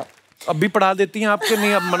रहता था। अब भी पढ़ा देती हैं आपके?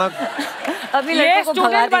 नहीं, अब मना। अभी ये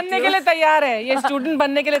स्टूडेंट बनने के लिए तैयार है, ये स्टूडेंट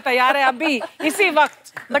बनने के लिए तैयार है अभी इसी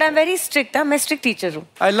वक्त। But I am very strict. मैं स्ट्रिक्ट टीचर हूँ।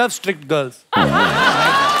 I love strict girls.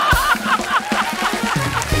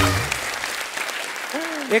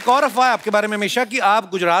 एक और अफवाह है आपके बारे में हमेशा कि आप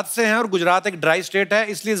गुजरात से हैं और गुजरात एक ड्राई स्टेट है,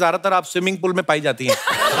 इसलिए ज्यादातर आप स्विमिंग पूल में पाई जाती हैं।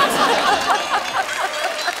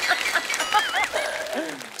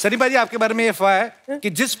 सनी भाई, आपके बारे में ये अफवाह है कि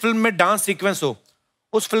जिस फिल्म में डांस सीक्वेंस हो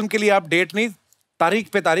उस फिल्म के लिए आप डेट नहीं, तारीख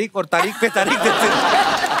पे तारीख और तारीख पे तारीख देते हैं।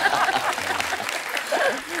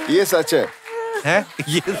 ये सच है। हैं?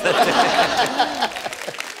 ये सच है।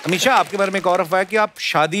 अमीशा, आपके बारे में एक और अफवाह है कि आप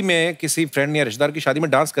शादी में किसी फ्रेंड या रिश्तेदार की शादी में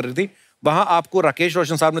डांस कर रही थी, वहां आपको राकेश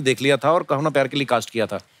रोशन साहब ने देख लिया था और कहो ना प्यार के लिए कास्ट किया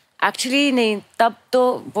था। एक्चुअली नहीं, तब तो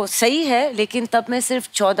वो सही है, लेकिन तब मैं सिर्फ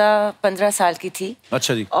 14-15 साल की थी।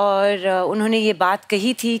 अच्छा जी। और उन्होंने ये बात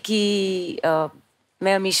कही थी कि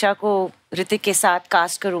मैं अमीशा को ऋतिक के साथ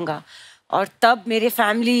कास्ट करूँगा, और तब मेरे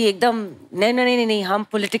फैमिली एकदम नहीं नहीं नहीं नहीं, हम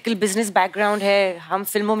पॉलिटिकल बिजनेस बैकग्राउंड है, हम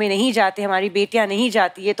फिल्मों में नहीं जाते, हमारी बेटियां नहीं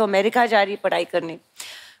जाती, ये तो अमेरिका जा रही है पढ़ाई करने।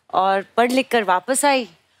 और पढ़ लिख कर वापस आई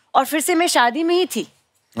और फिर से मैं शादी में ही थी।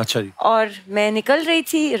 अच्छा जी। और मैं निकल रही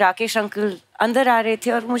थी, राकेश अंकल अंदर आ रहे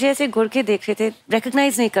थे और मुझे ऐसे घुर के देख रहे थे,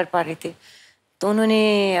 रिकग्नाइज नहीं कर पा रहे थे। तो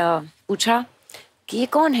उन्होंने पूछा कि ये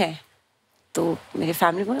कौन है? तो मेरे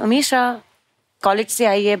फैमिली को, अमीशा कॉलेज से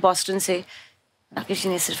आई है बॉस्टन से। राकेश जी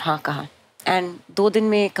ने सिर्फ हाँ कहा, एंड 2 दिन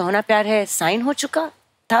में कहो ना प्यार है साइन हो चुका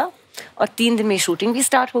था और 3 दिन में शूटिंग भी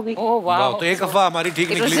स्टार्ट हो गई। ओह वाह, तो एक अफवाह हमारी ठीक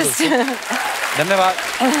निकली। धन्यवाद।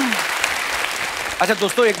 अच्छा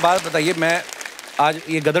दोस्तों, एक बात बताइए, मैं आज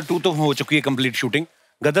ये गदर 2 तो हो चुकी है कंप्लीट शूटिंग,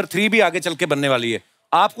 गदर 3 भी आगे चल के बनने वाली है।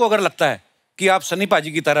 आपको अगर लगता है कि आप सनी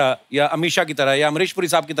पाजी की तरह या अमीशा की तरह या अमरीश पुरी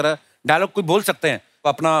साहब की तरह डायलॉग कोई बोल सकते हैं, तो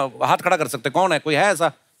अपना हाथ खड़ा कर सकते हैं। कौन है? कोई है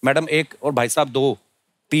ऐसा? मैडम 1 और भाई साहब 2,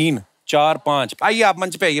 3, 4, 5। आइए आप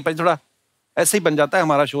मंच पे आइए, पहले थोड़ा ऐसे ही बन जाता है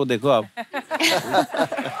हमारा शो, देखो आप।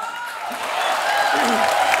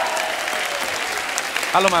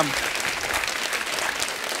 हेलो मैम,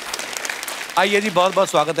 आइए जी, बहुत बहुत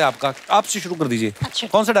स्वागत है आपका। आपसे शुरू कर दीजिए। अच्छा।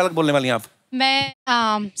 कौन सा डायलॉग बोलने वाली हैं आप? मैं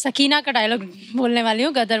सकीना का डायलॉग बोलने वाली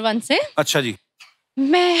हूँ, गदर 1 से। अच्छा जी।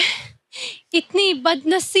 मैं इतनी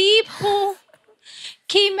बदनसीब हूँ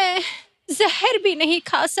कि मैं जहर भी नहीं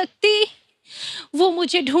खा सकती। वो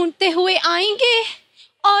मुझे ढूंढते हुए आएंगे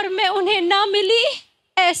और मैं उन्हें ना मिली,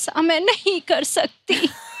 ऐसा मैं नहीं कर सकती।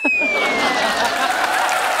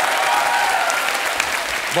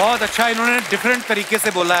 बहुत अच्छा, इन्होंने डिफरेंट तरीके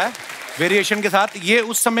से बोला है, वेरिएशन के साथ। ये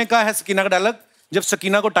उस समय का है सकीना का डायलॉग जब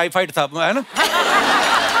सकीना को टाइफाइड था, है ना?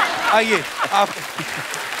 आइए आप,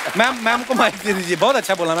 मैम को माइक दे दीजिए। बहुत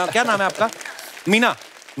अच्छा बोला मैम। क्या नाम है आपका? मीना।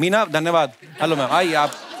 मीना, धन्यवाद। हेलो मैम, आइए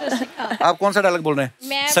आप कौन सा डायलॉग बोल रहे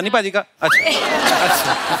हैं? सनी पाजी का। अच्छा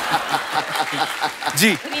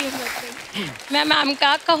जी। मैं मैम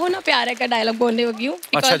का कहो ना प्यारे का डायलॉग बोलने लगी हूँ,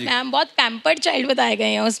 बिकॉज मैम बहुत पैम्पर्ड चाइल्ड बताए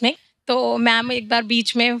गए हैं उसमें। तो मैम एक बार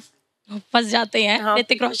बीच में फंस जाते हैं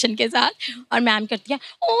ऋतिक रोशन के साथ, और मैम कहती है,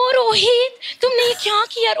 ओ रोहित तुमने ये क्या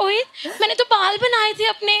किया रोहित? मैंने तो बाल बनाए थे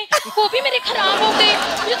अपने, वो भी मेरे खराब हो गए,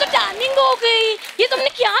 मुझे तो टैनिंग हो गई, ये तुमने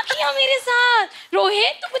क्या किया मेरे साथ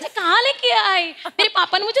रोहित? तुम मुझे कहाँ लेके आए? मेरे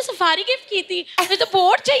पापा ने मुझे सफारी गिफ्ट की थी, मुझे तो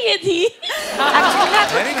बोट चाहिए थी।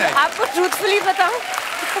 आपको ट्रूथफुली बताऊं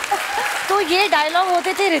तो ये डायलॉग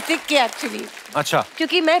होते थे ऋतिक के एक्चुअली। अच्छा।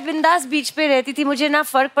 क्योंकि मैं बिंदास बीच पे रहती थी, मुझे ना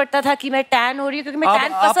फर्क पड़ता था कि मैं टैन हो रही हूँ, क्योंकि मैं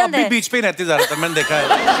टैन पसंद है। आप भी बीच पे ही रहती ज्यादातर, मैंने देखा है।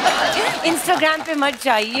 इंस्टाग्राम पे मत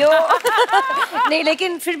जाइए। नहीं,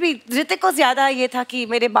 लेकिन फिर भी ऋतिक को ज्यादा ये था कि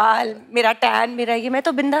मेरे बाल, मेरा टैन, मेरा ये, मैं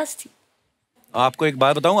तो बिंदास थी। आपको एक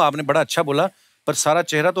बात बताऊं, आपने बड़ा अच्छा बोला, पर सारा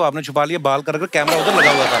चेहरा तो आपने छुपा लिया, बाल कर कैमरा उधर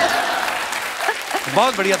लगा हुआ था।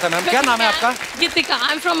 बहुत बढ़िया था मैम। क्या नाम है आपका? गीतिका,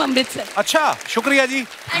 आई एम फ्रॉम अमृतसर। अच्छा, शुक्रिया जी।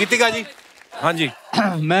 गीतिका जी। हाँ जी।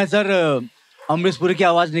 मैं सर अमरीश पुरी की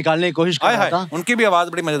आवाज निकालने की कोशिश कर रहा था। उनकी भी आवाज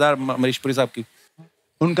बड़ी मजेदार, अमरीश पुरी साहब की।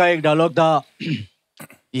 उनका एक डायलॉग था,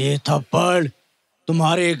 ये थप्पड़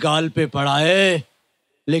तुम्हारे गाल पे पड़ा है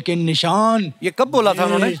लेकिन निशान। ये कब बोला था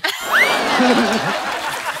उन्होंने?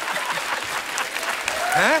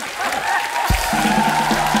 हैं?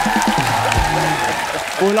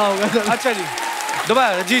 बोला होगा सर। अच्छा जी,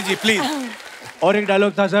 दोबारा। जी जी प्लीज। और एक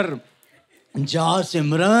डायलॉग था सर, जा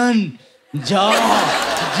सिमरन जा,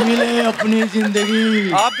 जी ले अपनी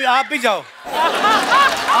जिंदगी। आप भी जाओ।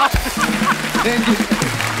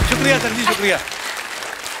 शुक्रिया सर जी, शुक्रिया।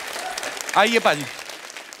 आइए पाजी।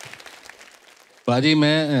 पाजी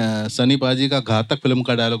मैं सनी पाजी का घातक फिल्म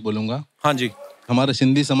का डायलॉग बोलूंगा। हाँ जी। हमारे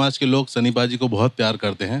सिंधी समाज के लोग सनी पाजी को बहुत प्यार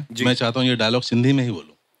करते हैं। मैं चाहता हूँ ये डायलॉग सिंधी में ही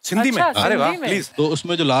बोलूं। सिंधी में? अरे वाह, प्लीज। तो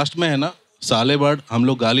उसमें जो लास्ट में है ना, साले बर्ड, हम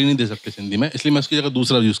लोग गाली नहीं दे सकते सिंधी में, इसलिए मैं उसकी जगह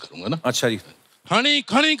दूसरा यूज करूंगा ना। अच्छा जी। खणी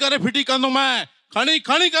खणी करे फिटी कंदो मैं, खणी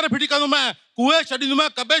खणी करे फिटी कंदो मैं, कुए छड़ी दूं मैं,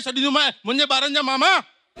 कबे छड़ी दूं मैं, मुझे बारन जा मामा।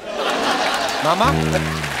 मामा?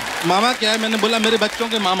 मामा क्या है, मैंने बोला मेरे बच्चों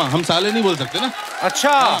के मामा, हम साले नहीं बोल सकते ना।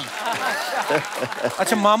 अच्छा।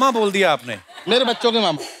 अच्छा, मामा बोल दिया आपने। मेरे बच्चों के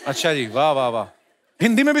मामा। अच्छा जी, वाह वाह वाह।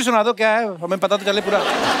 हिंदी में भी सुना दो, क्या है, हमें पता तो चले पूरा।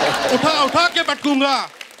 उठा उठा के पटकूंगा,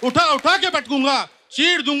 उठा उठा के पटकूंगा,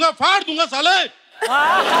 चीर दूंगा, फाड़ दूंगा साले।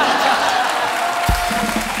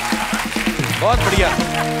 बहुत बढ़िया,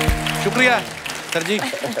 शुक्रिया सर जी।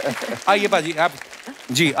 आइए पाजी, आप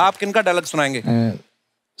जी, आप किनका डायलॉग सुनाएंगे?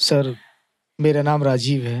 सर मेरा नाम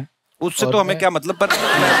राजीव है। उससे तो हमें क्या मतलब, पर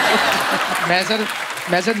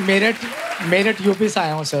मैं सर मेरठ यूपी से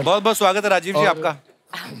आया हूँ सर। बहुत बहुत स्वागत है राजीव जी आपका।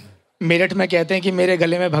 मेरठ में कहते हैं कि मेरे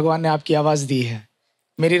गले में भगवान ने आपकी आवाज दी है,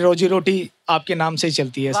 मेरी रोजी रोटी आपके नाम से ही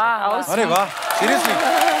चलती है सर। अरे वाह, सीरियसली।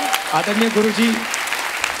 आदरणीय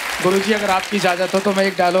गुरुजी अगर आपकी इजाजत हो तो मैं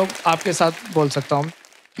एक डायलॉग आपके साथ बोल सकता हूँ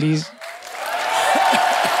प्लीज।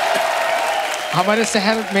 हमारे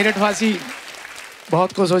शहर मेरठ वासी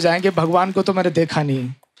बहुत खुश हो जाएंगे, भगवान को तो मैंने देखा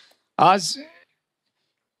नहीं, आज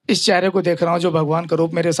इस चेहरे को देख रहा हूँ जो भगवान का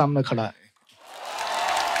रूप मेरे सामने खड़ा है।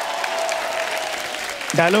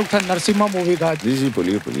 डायलॉग था नरसिम्हा मूवी का। जी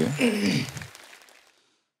बोलिए।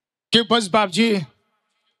 कि बस बाप जी,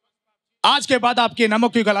 आज के बाद आपकी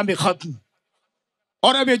नमक की गुलामी खत्म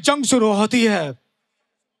और अब ये जंग शुरू होती है।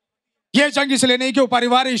 ये जंग इसलिए नहीं कि वो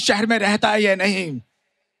परिवार इस शहर में रहता है या नहीं,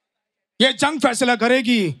 ये जंग फैसला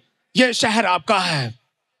करेगी ये शहर आपका है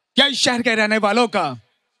या इस शहर के रहने वालों का।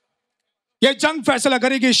 ये जंग फैसला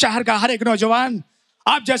करेगी शहर का हर एक नौजवान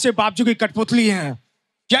आप जैसे बापजू की कठपुतली हैं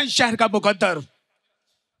या इस शहर का मुकद्दर।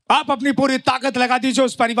 आप अपनी पूरी ताकत लगा दीजिए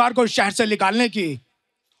उस परिवार को शहर से निकालने की,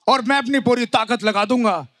 और मैं अपनी पूरी ताकत लगा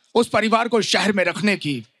दूंगा उस परिवार को शहर में रखने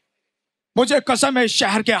की। मुझे कसम है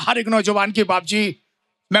शहर के हर एक नौजवान की बाप जी,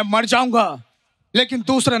 मैं मर जाऊंगा लेकिन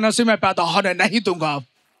दूसरे नस्ल में पैदा होने नहीं दूंगा।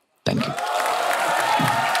 Thank you.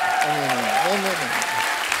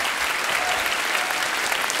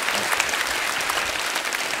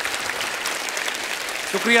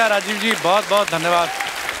 शुक्रिया राजीव जी, बहुत बहुत धन्यवाद।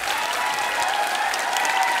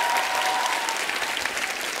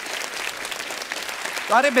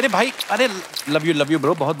 अरे मेरे भाई, अरे लव यू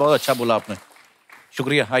ब्रो, बहुत बहुत अच्छा बोला आपने,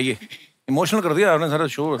 शुक्रिया। आइए, इमोशनल कर दिया आपने सारा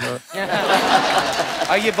शो।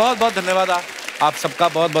 आइए, बहुत बहुत धन्यवाद आप सबका,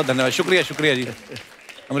 बहुत बहुत धन्यवाद, शुक्रिया जी।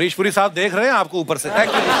 अमरीश पुरी साहब देख रहे हैं आपको ऊपर से, थैंक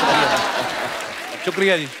यू,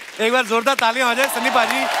 शुक्रिया जी। एक बार जोरदार तालियां हो जाए सन्नी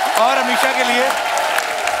पाजी और अमीशा के लिए।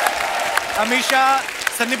 अमीशा,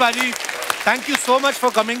 सन्नी पाजी, thank you so much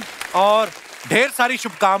for coming, और ढेर सारी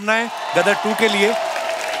शुभकामनाएं गदर 2 के लिए।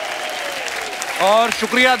 और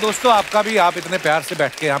शुक्रिया दोस्तों आपका भी, आप इतने प्यार से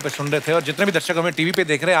बैठ के यहाँ पे सुन रहे थे, और जितने भी दर्शक हमें टीवी पे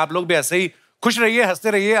देख रहे हैं, आप लोग भी ऐसे ही खुश रहिए,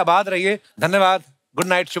 हंसते रहिए, आबाद रहिए। धन्यवाद, गुड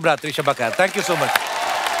नाइट, शुभ रात्रि, शब्बा खैर, थैंक यू सो मच।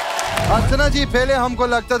 अर्चना जी, पहले हमको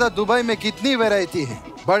लगता था दुबई में कितनी वैरायटी है,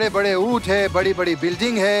 बड़े बड़े ऊंट है, बड़ी बड़ी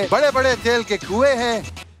बिल्डिंग है, बड़े बड़े तेल के कुएं हैं,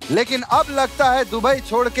 लेकिन अब लगता है दुबई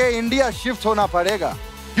छोड़ के इंडिया शिफ्ट होना पड़ेगा,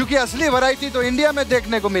 क्योंकि असली वैरायटी तो इंडिया में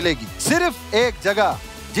देखने को मिलेगी, सिर्फ एक जगह,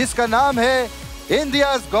 जिसका नाम है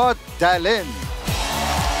इंडियाज गॉट टैलेंट,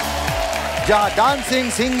 जहाँ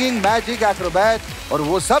डांसिंग, सिंगिंग, मैजिक, एक्रोबैट और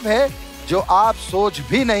वो सब है जो आप सोच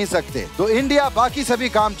भी नहीं सकते। तो इंडिया बाकी सभी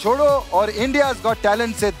काम छोड़ो और इंडियाज गॉट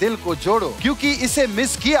टैलेंट से दिल को जोड़ो, क्योंकि इसे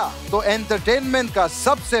मिस किया तो एंटरटेनमेंट का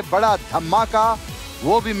सबसे बड़ा धमाका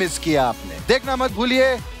वो भी मिस किया आपने। देखना मत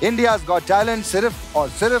भूलिए इंडियाज गॉट टैलेंट, सिर्फ और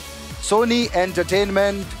सिर्फ सोनी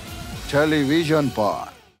एंटरटेनमेंट टेलीविजन पर।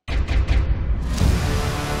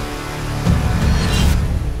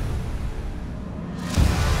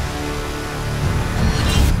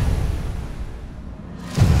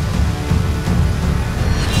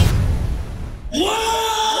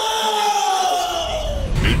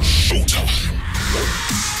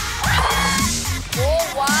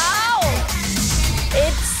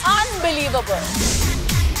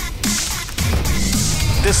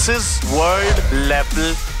 This is world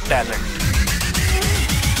level talent.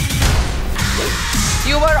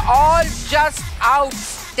 You were all just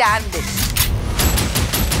outstanding.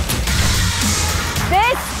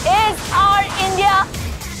 This is our India,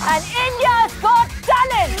 and India's got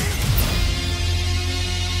talent.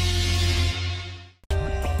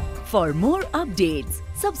 For more updates,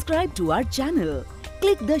 subscribe to our channel,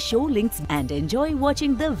 click the show links and enjoy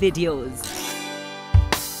watching the videos.